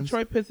then Pistons. the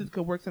Detroit Pistons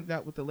could work something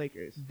out with the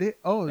Lakers.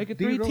 Like a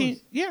D-Rose. 3-team.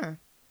 Yeah.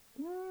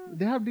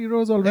 They have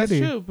D-Rose already.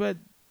 That's true, but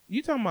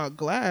you talking about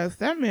glass.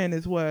 That man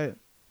is what?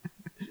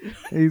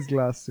 He's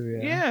glass too,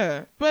 yeah.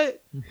 Yeah.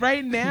 But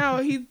right now,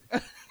 he's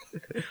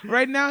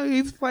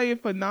playing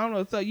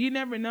phenomenal. So you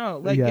never know.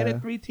 Like, get a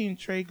 3-team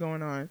trade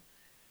going on.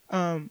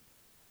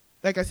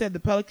 Like I said, the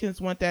Pelicans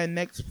want that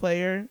next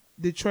player.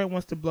 Detroit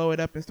wants to blow it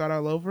up and start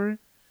all over.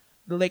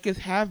 The Lakers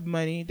have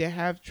money. They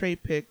have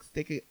trade picks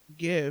they could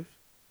give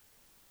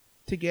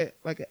to get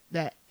like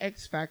that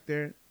X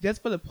factor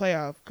just for the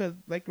playoff. Because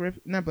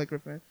not Blake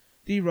Griffin,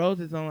 D Rose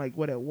is on like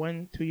what a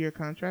 1-2 year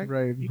contract.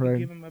 Right, You right. can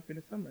give him up in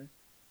the summer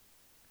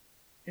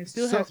and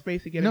still So- have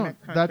space to get No, a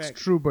max contract. that's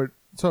true. But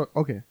so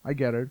okay, I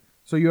get it.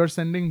 So you're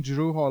sending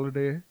Drew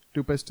Holiday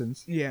to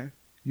Pistons. Yeah,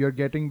 You're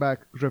getting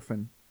back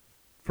Griffin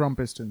from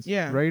Pistons.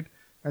 Yeah. Right,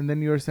 and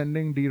then you're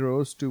sending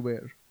D-Rose to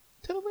where?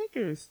 to the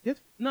Lakers. This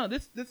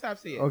is how I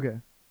see it. Okay.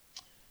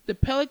 The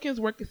Pelicans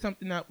working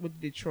something out with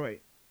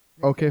Detroit.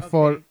 Okay.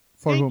 For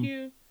Thank whom?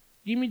 you.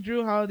 Give me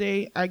Drew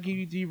Holiday. I give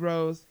you D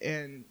Rose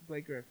and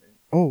Blake Griffin.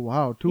 Oh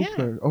wow, 2 Yeah.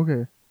 players.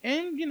 Okay.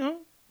 And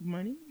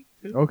money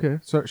too. Okay.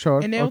 So sure.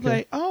 And they was okay.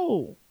 like,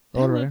 "Oh,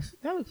 All right.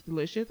 that looks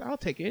delicious. I'll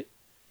take it."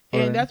 All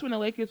And right. that's when the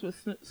Lakers would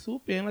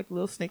swoop in like a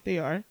little snake they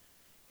are,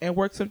 and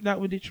work something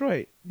out with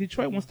Detroit.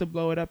 Detroit wants to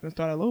blow it up and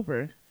start all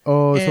over.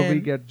 Oh, so we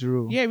and- get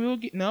Drew. Yeah, we will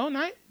get now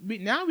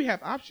we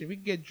have option. We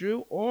can get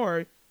Drew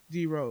or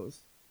D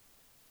Rose.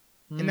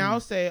 And I'll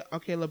say,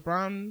 okay,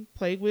 LeBron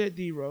played with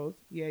D Rose.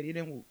 Yeah, it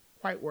didn't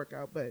quite work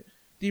out, but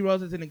D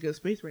Rose is in a good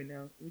space right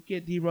now. We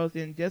get D Rose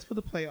in just for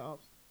the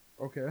playoffs,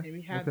 Okay. and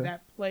we have okay.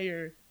 that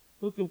player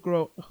who could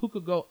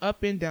go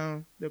up and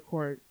down the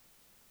court.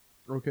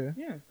 Okay.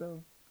 Yeah,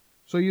 so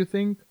So you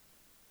think?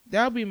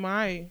 that would be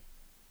my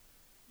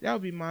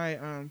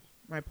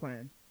my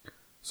plan.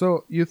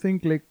 So you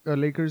think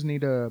Lakers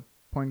need a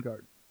point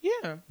guard?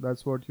 Yeah,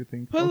 That's what you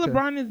think? put Okay.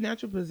 LeBron in his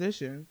natural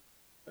position,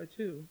 or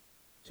two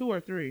or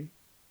three.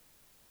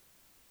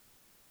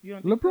 You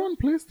don't think so? LeBron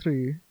plays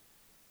 3.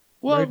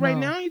 Well, right right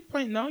now. now he's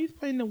playing. No, he's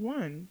playing the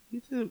 1.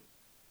 He's a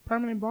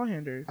permanent ball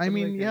handler. I for the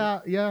mean,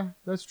 Lakers. yeah,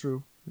 that's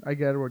true. I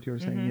get what you're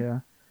saying.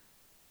 Mhm.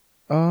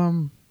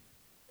 Yeah.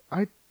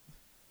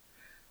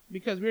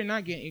 Because we're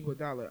not getting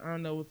Iguodala. I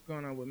don't know what's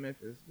going on with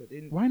Memphis, but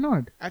Why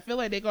not? I feel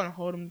like they're gonna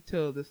hold him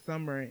till the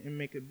summer and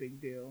make a big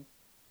deal.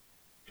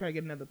 Try to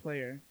get another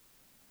player.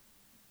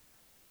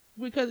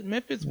 Because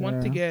Memphis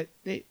want to Yeah.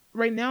 get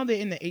right now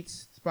they're in the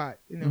 8th spot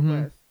in the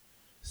Mhm. West.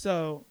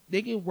 So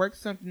they can work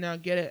something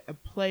out, get a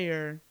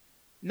player,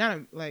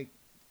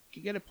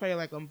 get a player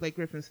like on Blake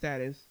Griffin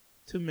status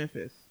to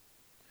Memphis.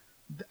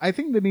 I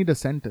think they need a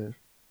center.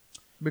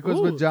 Because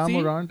Ooh, with Ja see?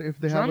 Morant, if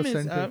they have a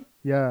Drummond's center, up.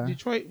 yeah.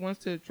 Detroit wants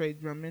to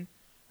trade Drummond.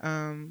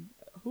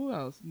 Who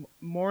else?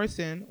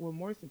 Morrison. Well,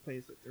 Morrison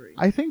plays at 3.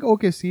 I think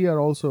OKC are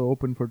also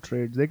open for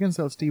trades. They can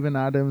sell Steven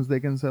Adams.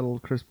 They can sell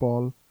Chris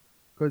Paul,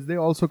 because they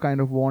also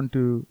kind of want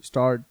to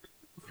start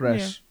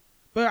fresh.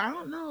 But I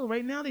don't know.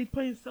 Right now they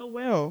playing so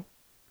well.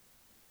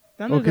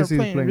 Thunder OKC are is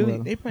playing playing really.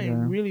 well. They playing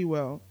Yeah. really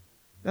well.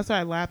 That's why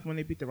I laughed when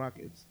they beat the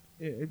Rockets.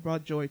 It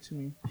brought joy to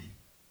me.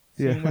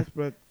 Seeing Yeah.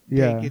 Westbrook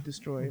Yeah. get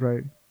destroyed.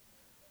 Right.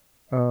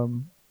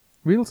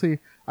 We'll see.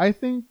 I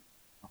think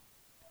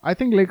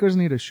Lakers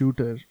need a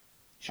shooter.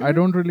 Sure. I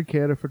don't really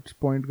care if it's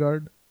point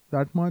guard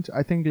that much.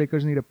 I think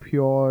Lakers need a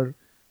pure,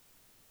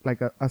 like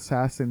a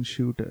assassin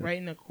shooter. Right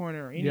in the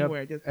corner, or Yep.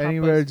 anywhere, just pop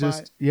Anywhere, up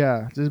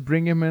spot. just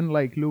bring him in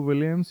like Lou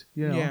Williams.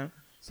 You know, Yeah, that's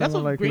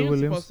someone what like Lou Green's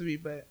Williams. supposed to be.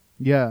 But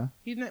Yeah,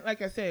 he's not.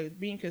 Like I said,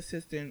 being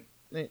consistent.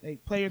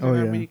 Like players Oh, are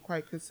not yeah. really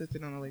quite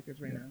consistent on the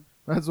Lakers right now.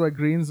 that's why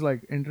Green's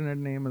like internet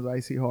name is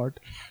Icy Hot,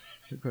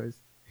 because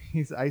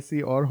he's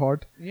icy or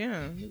hot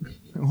Yeah,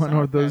 one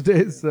of those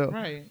Sarcastic. days. So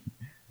Right.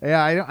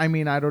 yeah, I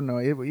mean, I don't know.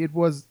 It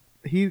was,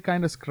 he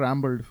kind of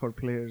scrambled for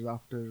players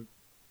after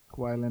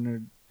Kawhi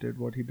Leonard did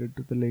what he did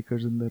to the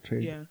Lakers in the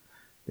trade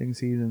thing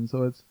season.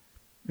 So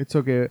it's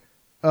okay.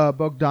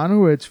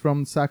 Bogdanovic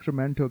from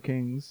Sacramento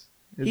Kings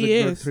is He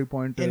a good is,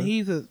 3-pointer. and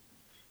he's a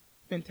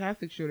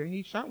fantastic shooter.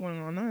 He shot one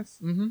on us.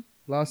 Mm-hmm.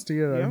 Last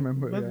year, I Yep,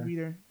 remember. buzzer Yeah.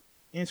 beater,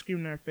 and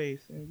screaming in our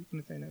face, and we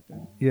couldn't say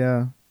nothing.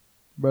 Yeah,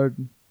 but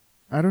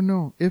I don't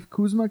know if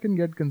Kuzma can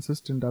get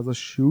consistent as a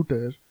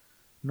shooter,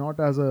 not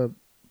as a,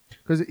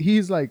 because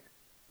he's like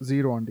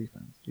 0 on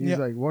defense. He's Yeah.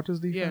 like, what is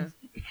defense?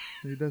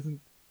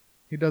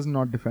 He does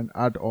not defend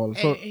at all.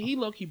 So And he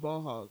low key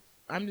ball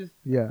hogs.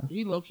 yeah,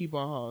 He low key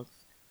ball hogs.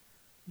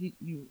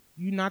 You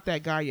not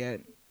that guy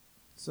yet.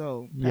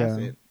 So pass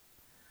Yeah. it.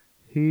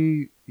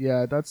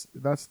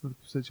 that's the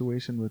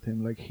situation with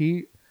him. Like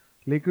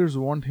Lakers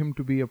want him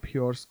to be a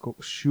pure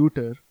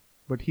shooter,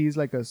 but he's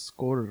like a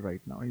scorer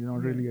right now. He's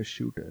not really a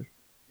shooter.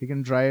 He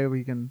can drive.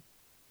 He can,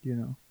 you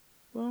know.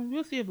 Well,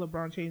 we'll see if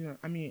LeBron changes him.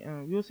 I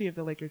mean, we'll see if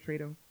the Lakers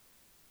trade him.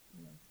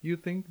 You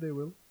think they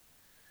will?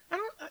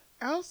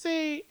 I'll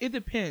say it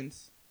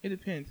depends. It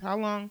depends how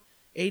long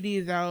AD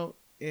is out,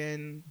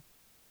 and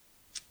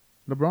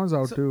LeBron's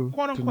out too.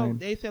 quote unquote. tonight.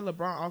 They said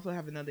LeBron also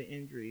have another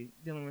injury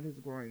dealing with his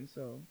groin.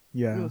 So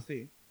Yeah. we'll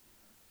see.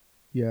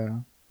 Yeah.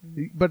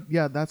 But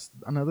yeah, that's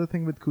another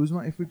thing with Kuzma.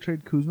 If we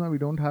trade Kuzma, we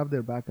don't have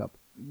their backup.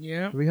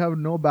 Yeah. We have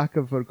no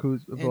backup for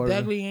Kuzma. And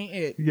Dudley ain't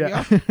it.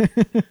 Yeah.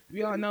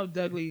 We all know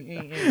Dudley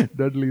ain't it.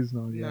 Dudley's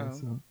not. Yeah. No.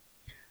 So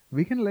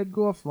we can let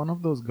go of one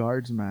of those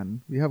guards,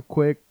 man. We have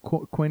Quinn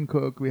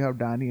Cook. We have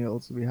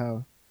Daniels. We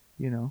have,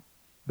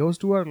 those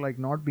two are like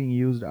not being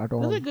used at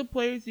all. Those are good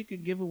players you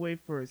could give away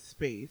for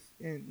space.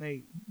 And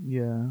like,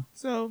 Yeah.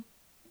 so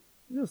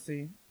we'll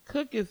see.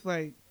 Cook is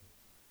like,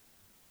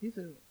 he's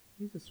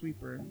a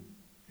sweeper.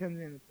 Comes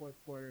in the fourth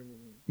quarter when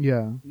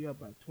Yeah. you up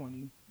by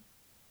 20.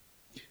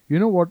 You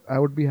know what I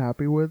would be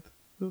happy with?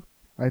 Who?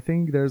 I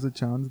think there's a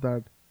chance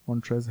that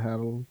Montrezl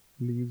Harrell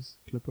leaves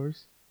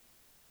Clippers.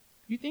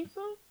 You think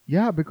so?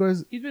 Yeah,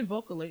 because He's been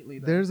vocal lately,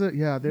 though. there's a been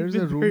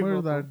very rumor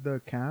vocal. that the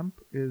camp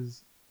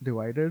is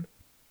divided.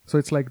 So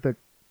it's like the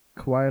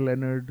Kawhi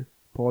Leonard,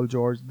 Paul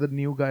George, the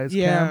new guys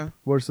camp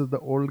versus the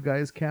old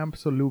guys camp.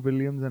 So Lou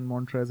Williams and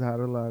Montrezl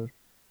Harrell are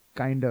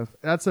kind of,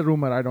 that's a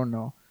rumor, I don't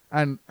know.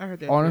 And I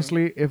heard that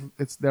honestly, if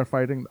they're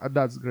fighting,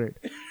 that's great.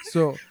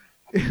 So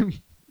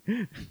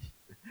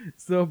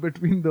so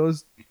between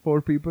those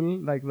 4 people,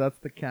 like that's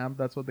the camp,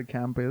 that's what the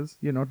camp is,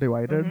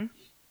 divided. Mhm.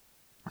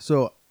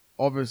 So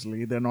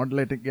obviously they're not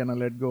gonna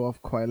let go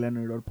of Kawhi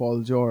Leonard or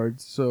Paul George.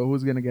 So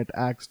who's gonna get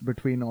axed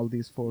between all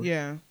these 4?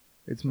 Yeah.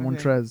 It's Okay.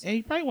 Montrez. And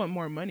he probably want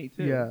more money,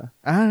 too. Yeah,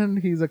 and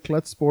he's a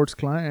Clutch Sports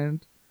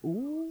client.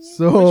 Ooh.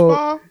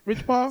 So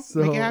Rich Paul.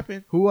 so Make it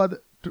happen. who are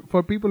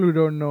for people who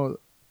don't know,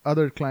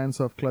 other clients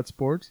of Clutch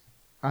Sports?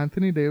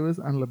 Anthony Davis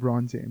and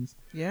LeBron James.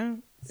 Yeah.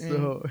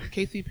 So And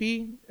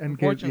KCP. and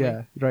unfortunately.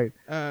 yeah, right.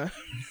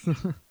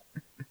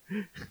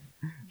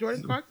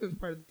 Jordan Clarkson's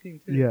part of the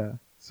team, too. Yeah.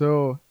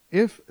 So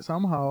if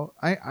somehow,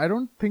 I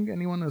don't think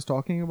anyone is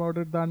talking about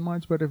it that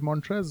much, but if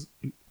Montrez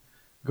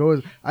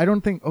goes, I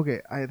don't think,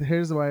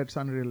 here's why it's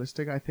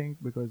unrealistic, I think,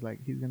 because like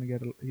he's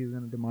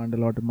gonna demand a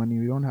lot of money.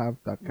 We don't have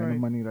that kind of Right.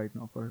 money right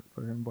now for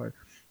him, but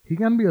he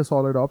can be a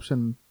solid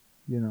option,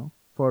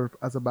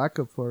 as a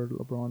backup for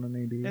LeBron and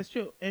AD. That's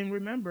true. And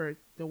remember,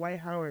 Dwight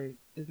Howard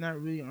is not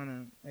really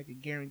on a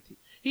guarantee.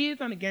 He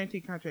is on a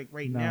guaranteed contract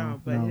right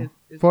now, but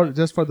his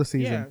just for the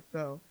season. yeah.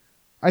 So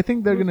I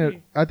think they're We'll gonna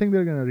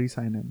see.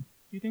 re-sign him.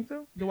 you think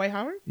so? Dwight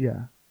Howard?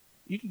 Yeah.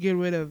 You could get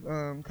rid of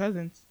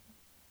Cousins.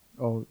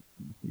 Oh,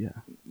 yeah.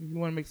 You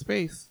want to make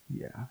space.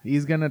 Yeah.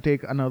 He's gonna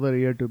take another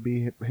year to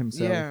be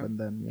himself, Yeah. and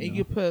then And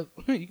you could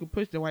you could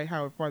push Dwight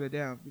Howard farther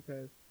down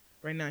because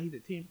right now he's a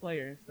team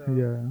player. So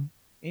yeah,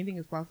 anything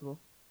is possible.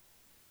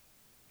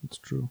 it's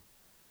true.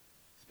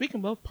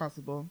 Speaking of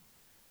possible,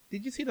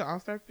 Did you see the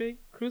All-Star pick?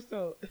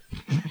 Caruso.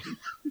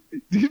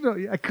 Do you know?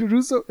 Yeah,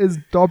 Caruso is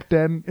top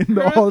 10 in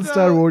the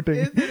All-Star voting.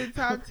 Is in the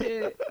top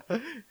 10.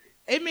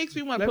 It makes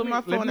me want to put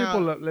my phone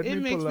out. It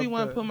makes me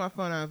want to put my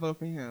phone out and vote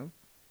for him.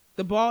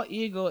 The bald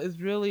eagle is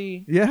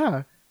really.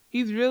 Yeah.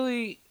 He's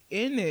really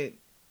in it.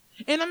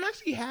 And I'm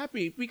actually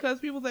happy because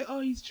people say, "Oh,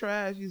 he's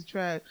trash. He's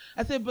trash."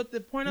 I said, but the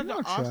point of the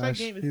All-Star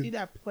game is see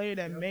that player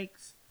that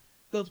makes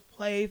those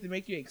plays that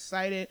make you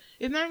excited.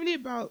 It's not really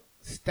about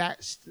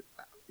stats.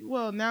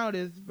 Well, now it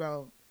is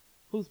about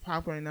who's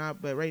popular or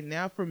not. But right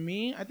now, for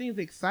me, I think it's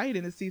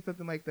exciting to see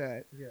something like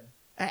that. Yeah.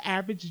 An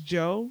average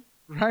Joe.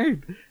 Right.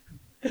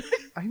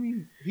 I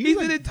mean, he's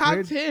in the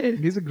top 10.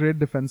 He's a great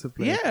defensive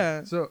player.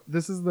 Yeah. So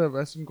this is the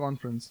Western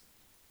Conference.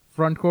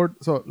 Front court,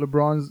 so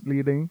LeBron's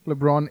leading.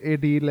 LeBron,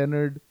 AD,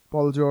 Leonard,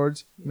 Paul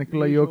George,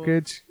 Nikola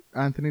Jokic,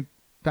 Anthony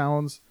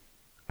Towns.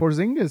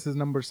 Porzingis is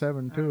number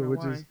 7 too,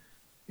 which is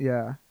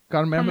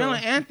Carmelo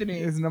Anthony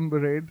is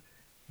number 8.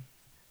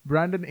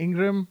 Brandon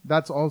Ingram,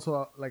 that's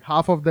also like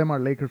half of them are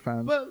Laker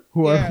fans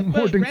who are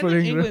voting for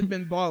Ingram. Ingram's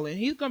been balling.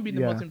 He's gonna be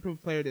the most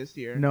improved player this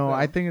year. No, so.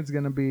 I think it's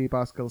gonna be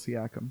Pascal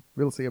Siakam.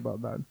 We'll see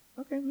about that.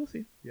 Okay, we'll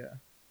see. Yeah,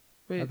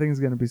 but I think it's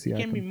gonna be Siakam.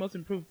 He can't be most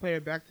improved player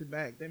back to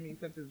back. That means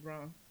something's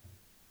wrong.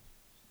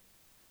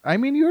 I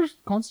mean, you're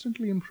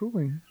constantly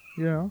improving.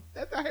 Yeah.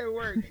 That's how it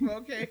works.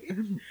 Okay.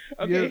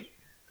 Okay.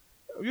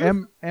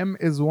 M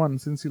is 1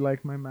 since you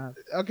like my math.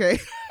 Okay.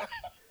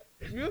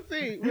 We'll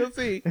see. We'll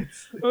see.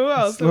 Who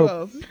else? Who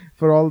else?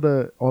 For all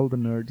the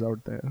nerds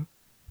out there.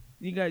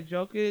 You got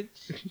Jokic,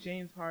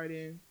 James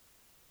Harden,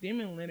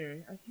 Damian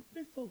Lillard. He's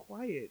been so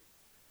quiet.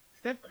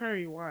 Steph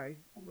Curry, why?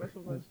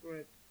 Russell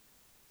Westbrook.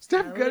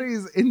 Steph Curry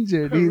is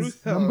injured. Caruso.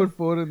 He's number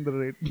 4 in the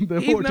rate. He's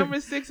voting. Number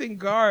 6 in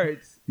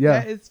guards. Yeah.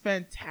 That is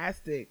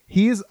fantastic.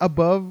 He's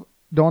above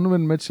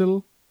Donovan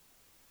Mitchell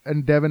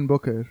and Devin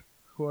Booker,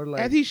 who are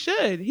like... As he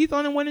should. He's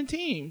on a winning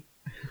team.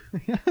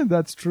 Yeah,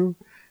 that's true.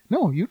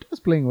 No, Utah's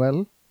playing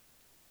well.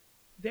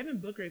 Devin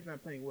Booker is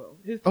not playing well.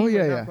 His team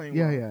is not playing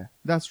well. Yeah.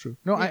 That's true.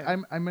 No,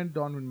 I meant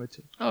Donovan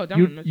Mitchell. Oh,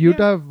 Donovan Mitchell.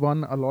 Utah have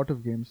won a lot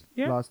of games.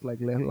 Yeah. Last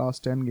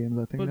 10 games,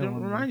 I think. But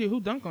remind you,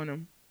 who dunked on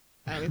him?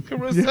 Alex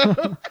Caruso.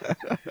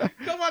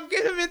 Come on,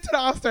 get him into the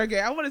All-Star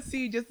game. I want to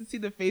see just to see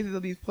the faces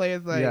of these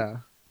players. Like,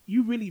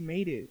 you really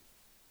made it.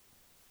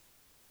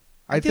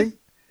 I think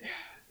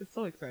it's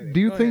so exciting. Do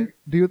you think?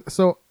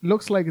 So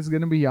looks like it's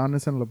gonna be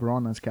Giannis and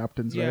LeBron as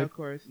captains, right? Yeah, of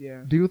course.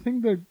 Yeah. Do you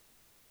think that?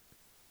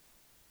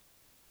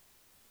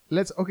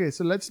 Let's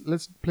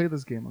play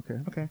this game. Okay.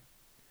 Okay.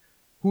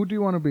 Who do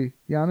you want to be,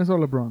 Giannis or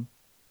LeBron?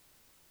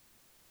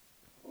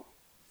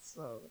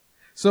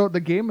 So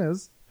the game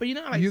is. But you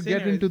know, like you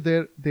get into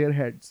their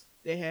heads.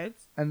 Their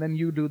heads. And then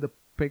you do the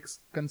picks,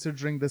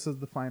 considering this is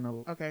the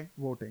final. Okay.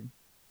 Voting.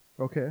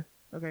 Okay.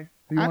 Okay.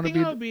 I think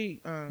I'll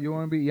be. You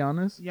want to be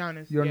Giannis?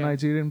 Giannis. Your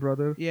Nigerian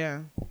brother.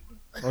 Yeah.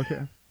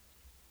 Okay.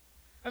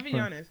 I'll be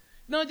Giannis.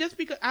 No, just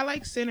because I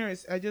like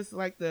centers. I just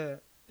like the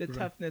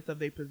toughness of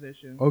their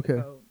position. Okay.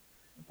 So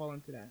I fall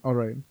into that. All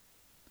right.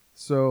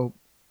 So,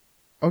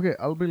 okay,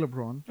 I'll be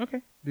LeBron.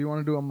 Okay. Do you want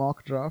to do a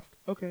mock draft?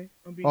 Okay.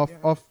 I'll be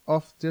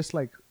of just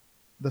like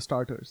the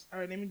starters. All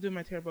right. Let me do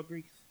my terrible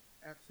Greek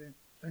accent.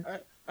 I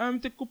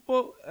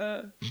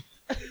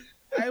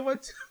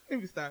want to. Let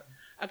me stop.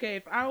 Okay,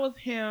 if I was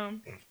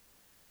him,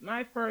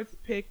 my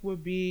first pick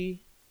would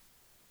be.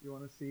 You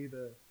want to see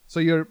the. So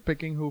you're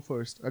picking who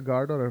first? A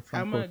guard or a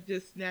front court? I'm gonna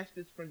just snatch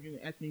this from you,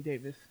 Anthony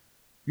Davis.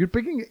 You're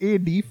picking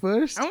AD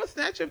first? I'm gonna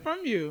snatch it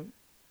from you.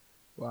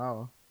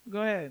 Wow.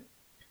 Go ahead.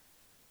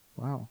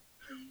 Wow.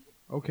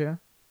 Okay.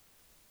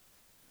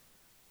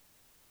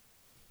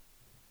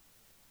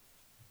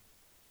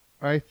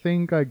 I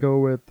think I go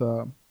with.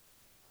 I'm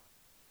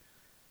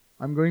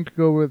going to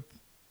go with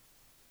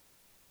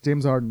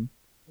James Harden.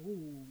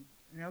 Ooh,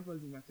 that was going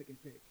to be my second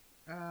pick.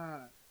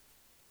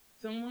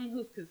 Someone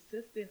who's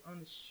consistent on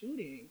the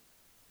shooting.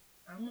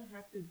 I'm going to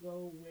have to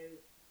go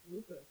with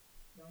Luka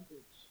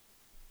Doncic.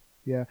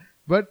 Yeah,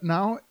 but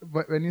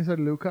when you said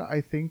Luka, I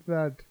think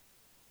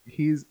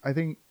LeBron's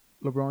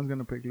going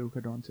to pick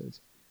Luka Doncic.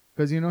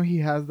 Because, he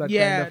has that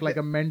kind of like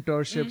a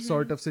mentorship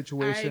sort of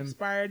situation. I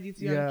inspired these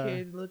young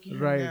kids looking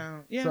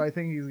down. Yeah. So I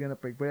think he's going to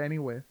pick. But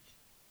anyway.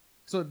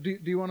 So do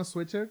you want to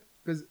switch it?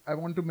 Because I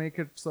want to make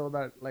it so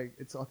that like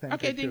it's authentic.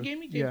 Okay, then give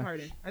me James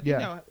Harden. I think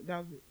that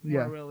was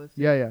more realistic.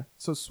 Yeah.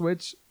 So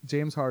switch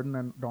James Harden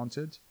and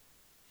Doncic.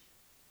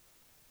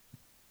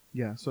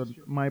 Yeah, so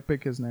my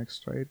pick is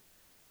next, right?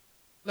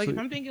 Like if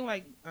I'm thinking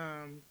like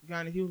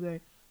Giannis, he was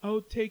like,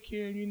 "Oh, take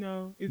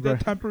him, is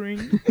that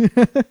tampering?"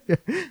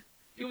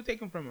 He would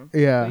take him from him.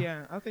 Yeah. So,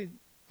 yeah, I'll say.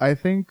 I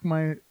think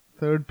my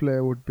third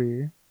player would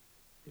be.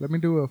 Let me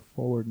do a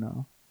forward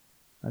now.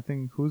 I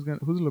think who's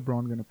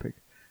LeBron gonna pick?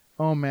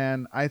 Oh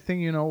man, I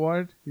think you know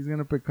what? He's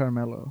gonna pick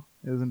Carmelo,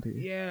 isn't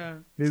he? Yeah.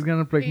 He's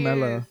gonna pick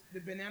Melo. The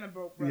Banana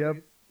Boat brothers.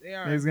 Yep. They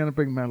are. He's gonna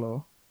pick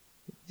Melo.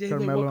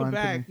 Carmelo, welcome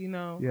back.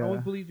 I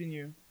always believed in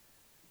you.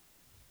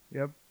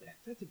 Yep.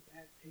 That's such a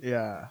bad pick.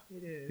 Yeah.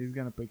 It is. He's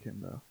gonna pick him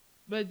though.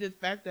 But the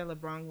fact that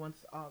LeBron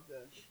wants all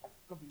the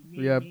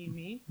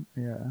me.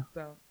 Yeah.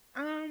 So,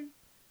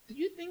 do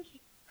you think?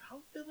 I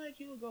feel like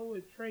he would go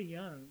with Trae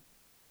Young.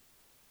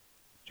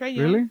 Trae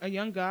Young, Really? a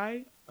young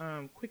guy,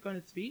 quick on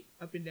his feet,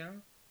 up and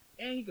down,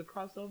 and he could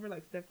cross over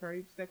like Steph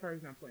Curry. Steph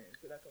Curry's not playing,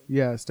 so that's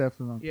Yeah, Steph is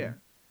not yeah.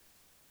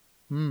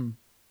 playing.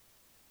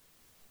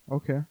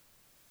 Okay.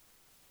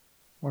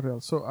 What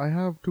else? So I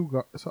have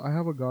so I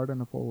have a guard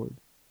and a forward.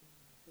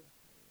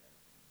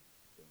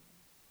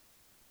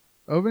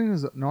 Irving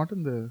is not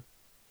in the.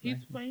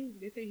 He's playing.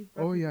 They say he's.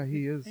 Oh yeah,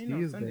 he is. He He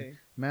is Sunday. there.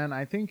 Man,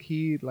 I think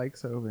he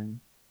likes Irving.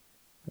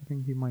 I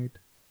think he might.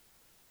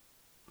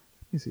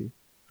 Let me see.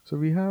 So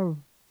we have.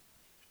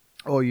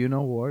 Oh, you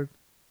know what?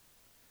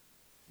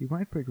 He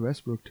might pick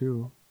Westbrook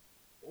too.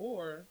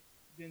 Or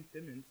Ben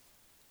Simmons.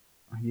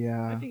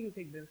 Yeah. I think he'll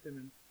take Ben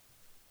Simmons.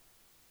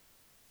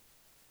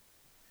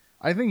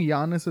 I think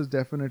Giannis is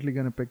definitely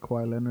gonna pick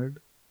Kawhi Leonard.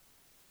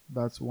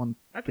 That's one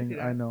I can see thing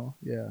that. I know.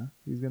 Yeah,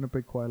 he's gonna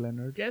pick Kawhi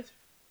Leonard. Just,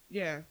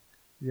 yeah,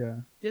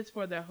 Yeah. just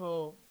for that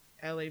whole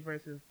LA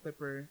versus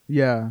Clipper.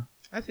 Yeah.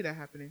 I see that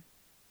happening.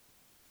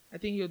 I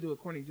think he'll do a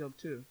corny joke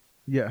too.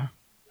 Yeah.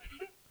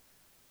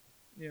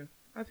 Yeah,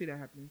 I see that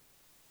happening.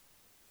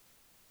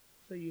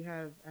 So I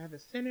have a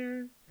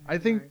center. I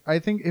think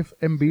if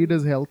Embiid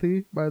is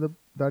healthy by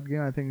that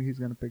game, I think he's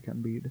gonna pick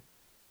Embiid.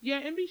 Yeah,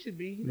 MB should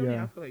be. He's only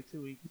Yeah. out for like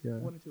 2 weeks. Yeah.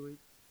 1 or 2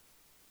 weeks.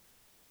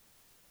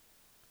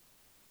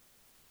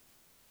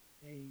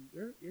 Hey,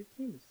 your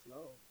team is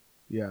slow.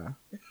 Yeah.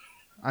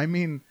 I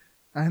mean,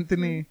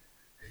 Anthony.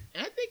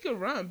 Anthony could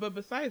run, but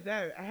besides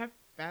that, I have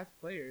fast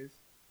players.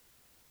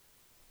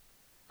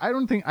 I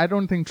don't think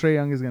Trae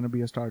Young is gonna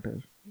be a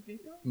starter. You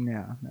think so?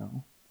 Yeah,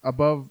 no.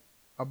 Above,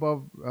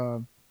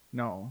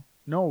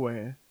 no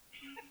way.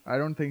 I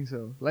don't think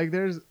so. Like,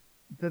 there's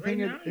the Right thing.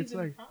 now, It's he's in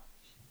like, the top.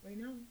 Right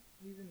now,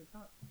 he's in the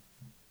top.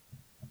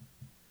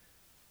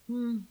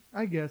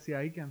 I guess he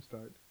can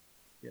start.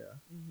 Yeah,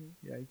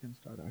 Mm-hmm. he can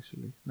start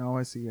actually. Now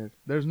I see it.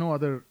 There's no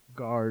other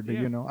guard.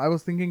 Yeah. I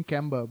was thinking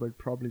Kemba, but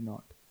probably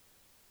not.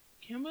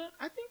 Kemba,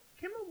 I think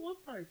Kemba will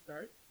probably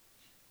start.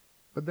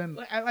 But then,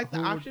 Like, I like the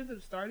who would- options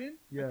of starting.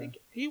 Yeah. I think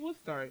he will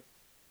start.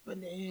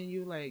 But then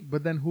you like,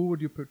 But then who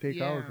would you take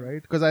Yeah. out,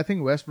 right? Because I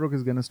think Westbrook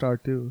is gonna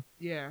start too.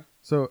 yeah.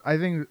 So I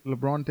think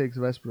LeBron takes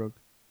Westbrook.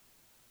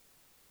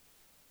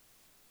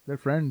 They're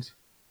friends.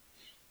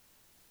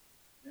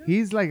 Yeah.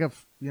 He's like a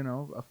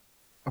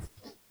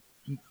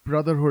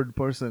brotherhood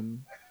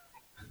person.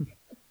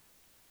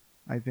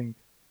 I think.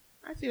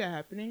 I see that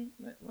happening.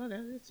 Well,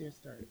 that's your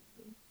start.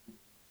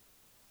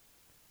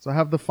 So I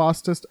have the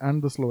fastest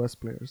and the slowest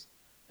players.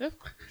 That's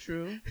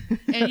true.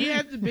 And you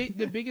have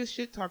the biggest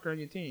shit talker on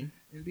your team,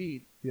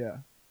 Embiid. Yeah.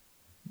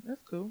 That's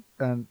cool.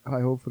 And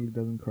I hopefully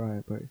doesn't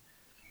cry, but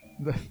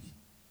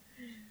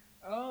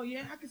Oh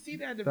yeah, I can see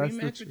that the That's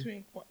the rematch tr-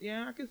 between.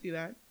 Yeah, I can see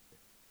that.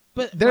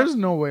 But there's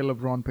no way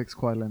LeBron picks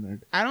Kawhi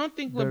Leonard. I don't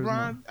think there's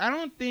LeBron. I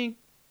don't think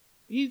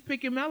he's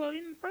picking Melo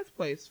in the first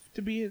place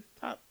to be his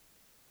top.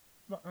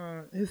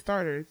 His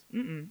starters.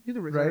 He's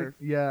a reserve. Right?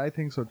 Yeah, I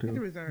think so too. He's a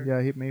reserve.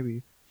 Yeah,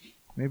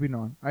 maybe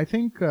not. I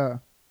think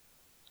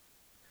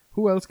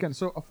who else can?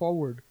 So a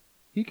forward,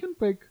 he can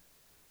pick.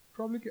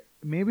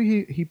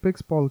 Maybe he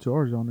picks Paul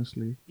George.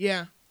 Honestly,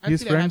 Yeah, I he's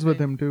see that friends with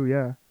happening. him too.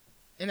 Yeah,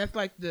 and that's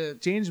like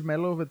change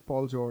Melo with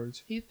Paul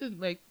George. he's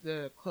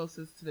the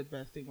closest to the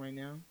best thing right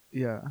now.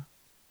 Yeah,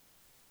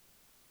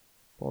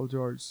 Paul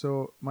George.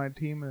 So my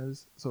team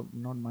is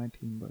not my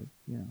team, but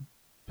I'm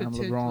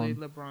Potentially LeBron.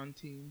 LeBron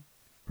team.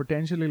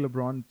 Potentially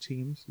LeBron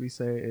teams. We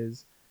say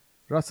is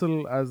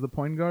Russell as the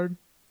point guard,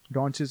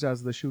 Doncic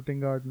as the shooting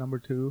guard number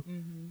 2,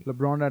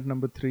 LeBron at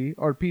number 3,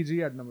 or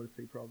PG at number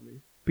 3 probably.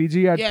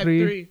 PG at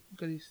 3.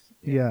 Because he's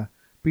Yeah.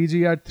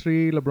 PG at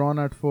 3,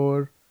 LeBron at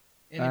 4,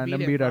 and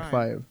Embiid at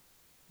 5.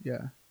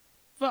 Yeah.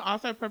 For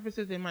outside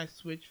purposes, they might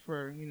switch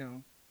for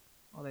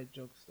all that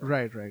joke stuff.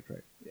 Right.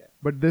 Yeah.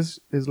 But this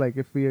is like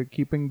if we are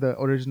keeping the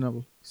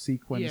original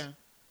sequence.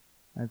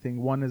 Yeah. I think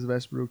 1 is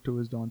Westbrook, 2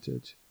 is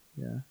Doncic.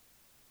 Yeah.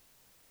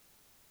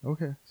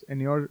 Okay.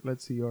 And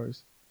let's see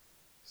yours.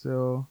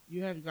 So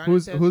You have Giannis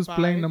who's as 5.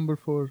 playing number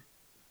 4?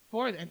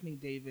 4 is Anthony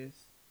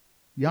Davis.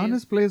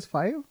 Giannis plays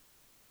 5?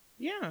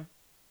 Yeah.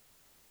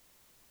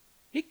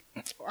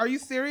 Are you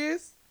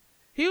serious?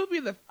 He would be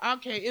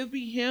it'll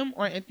be him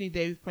or Anthony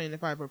Davis playing the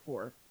 5 or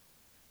 4.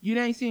 You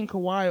ain't seen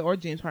Kawhi or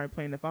James Harden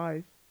playing the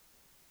 5.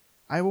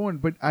 I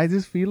won't, but I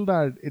just feel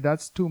that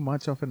that's too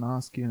much of an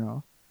ask,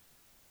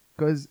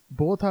 because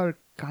both are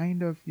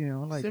kind of,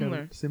 like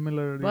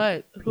similar.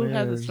 But who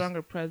has a players.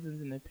 stronger presence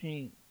in the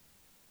paint?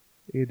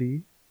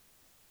 AD.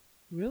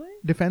 Really?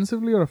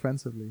 Defensively or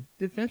offensively?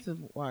 Defensive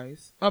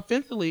wise.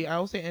 Offensively, I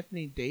would say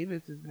Anthony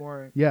Davis is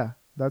more. Yeah,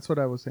 that's what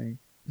I was saying.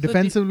 So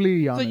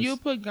Defensively, Giannis. So you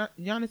put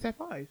Giannis at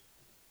 5.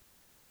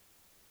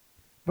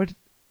 But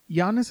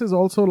Giannis is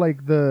also like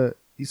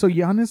so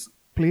Giannis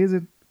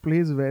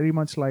plays very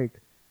much like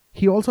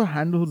he also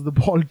handles the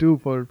ball too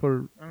for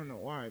I don't know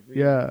why. But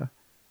yeah.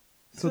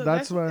 So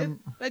that's why I'm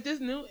like this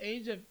new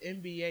age of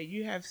NBA.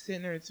 You have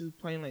centers who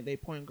playing like they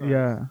point guards.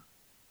 yeah.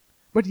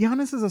 But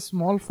Giannis is a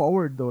small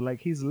forward though.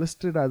 Like he's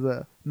listed as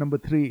a number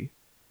 3.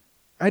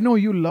 I know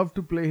you love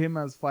to play him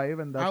as 5,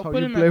 and that's I'll how put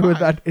you him play at with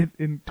 5. that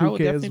in I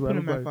would 2K definitely as well. put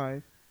him at but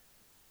 5.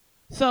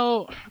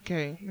 So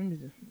okay, let me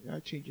just I'll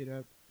change it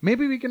up.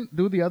 Maybe we can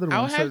do the other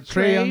I'll one. So have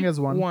Trae Young is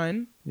one.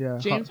 one. Yeah.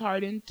 James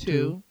Harden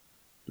two.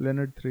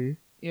 Leonard 3.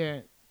 Yeah,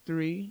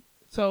 3.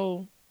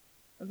 So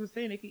I was just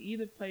saying they could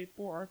either play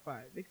 4 or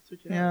 5. They can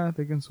switch it out. Yeah,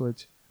 they can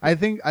switch. I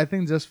think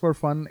just for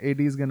fun, AD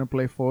is gonna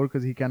play 4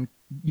 because he can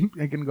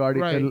guard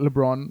Right.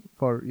 LeBron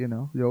for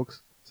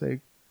jokes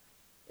sake.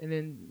 And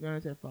then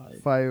Giannis at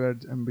 5. 5 at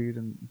Embiid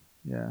and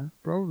yeah,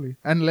 probably.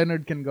 And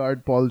Leonard can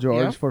guard Paul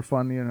George Yeah. for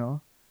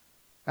fun,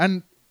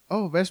 And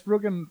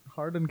Westbrook and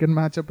Harden can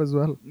match up as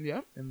well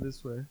Yep. in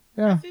this way.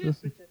 I Yeah, see this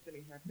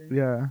potentially happen.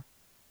 yeah,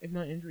 If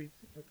no injuries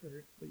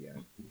occur. But yeah.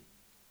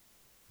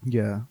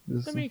 yeah.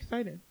 It's gonna be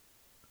exciting.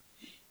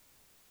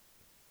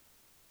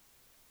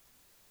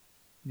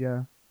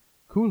 Yeah,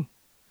 cool.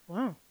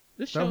 Wow.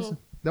 This That show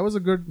was a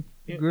good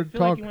it good feel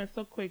talk. like it went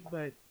so quick,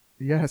 but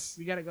Yes,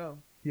 we gotta go.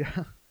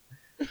 yeah.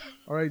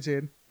 All right,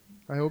 Jade.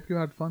 I hope you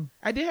had fun.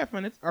 I did have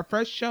fun. It's our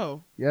first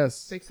show.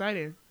 Yes, It's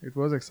exciting. it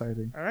was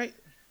exciting. All right.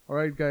 All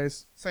right,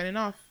 guys. Signing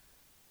off.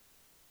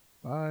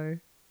 Bye.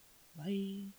 Bye.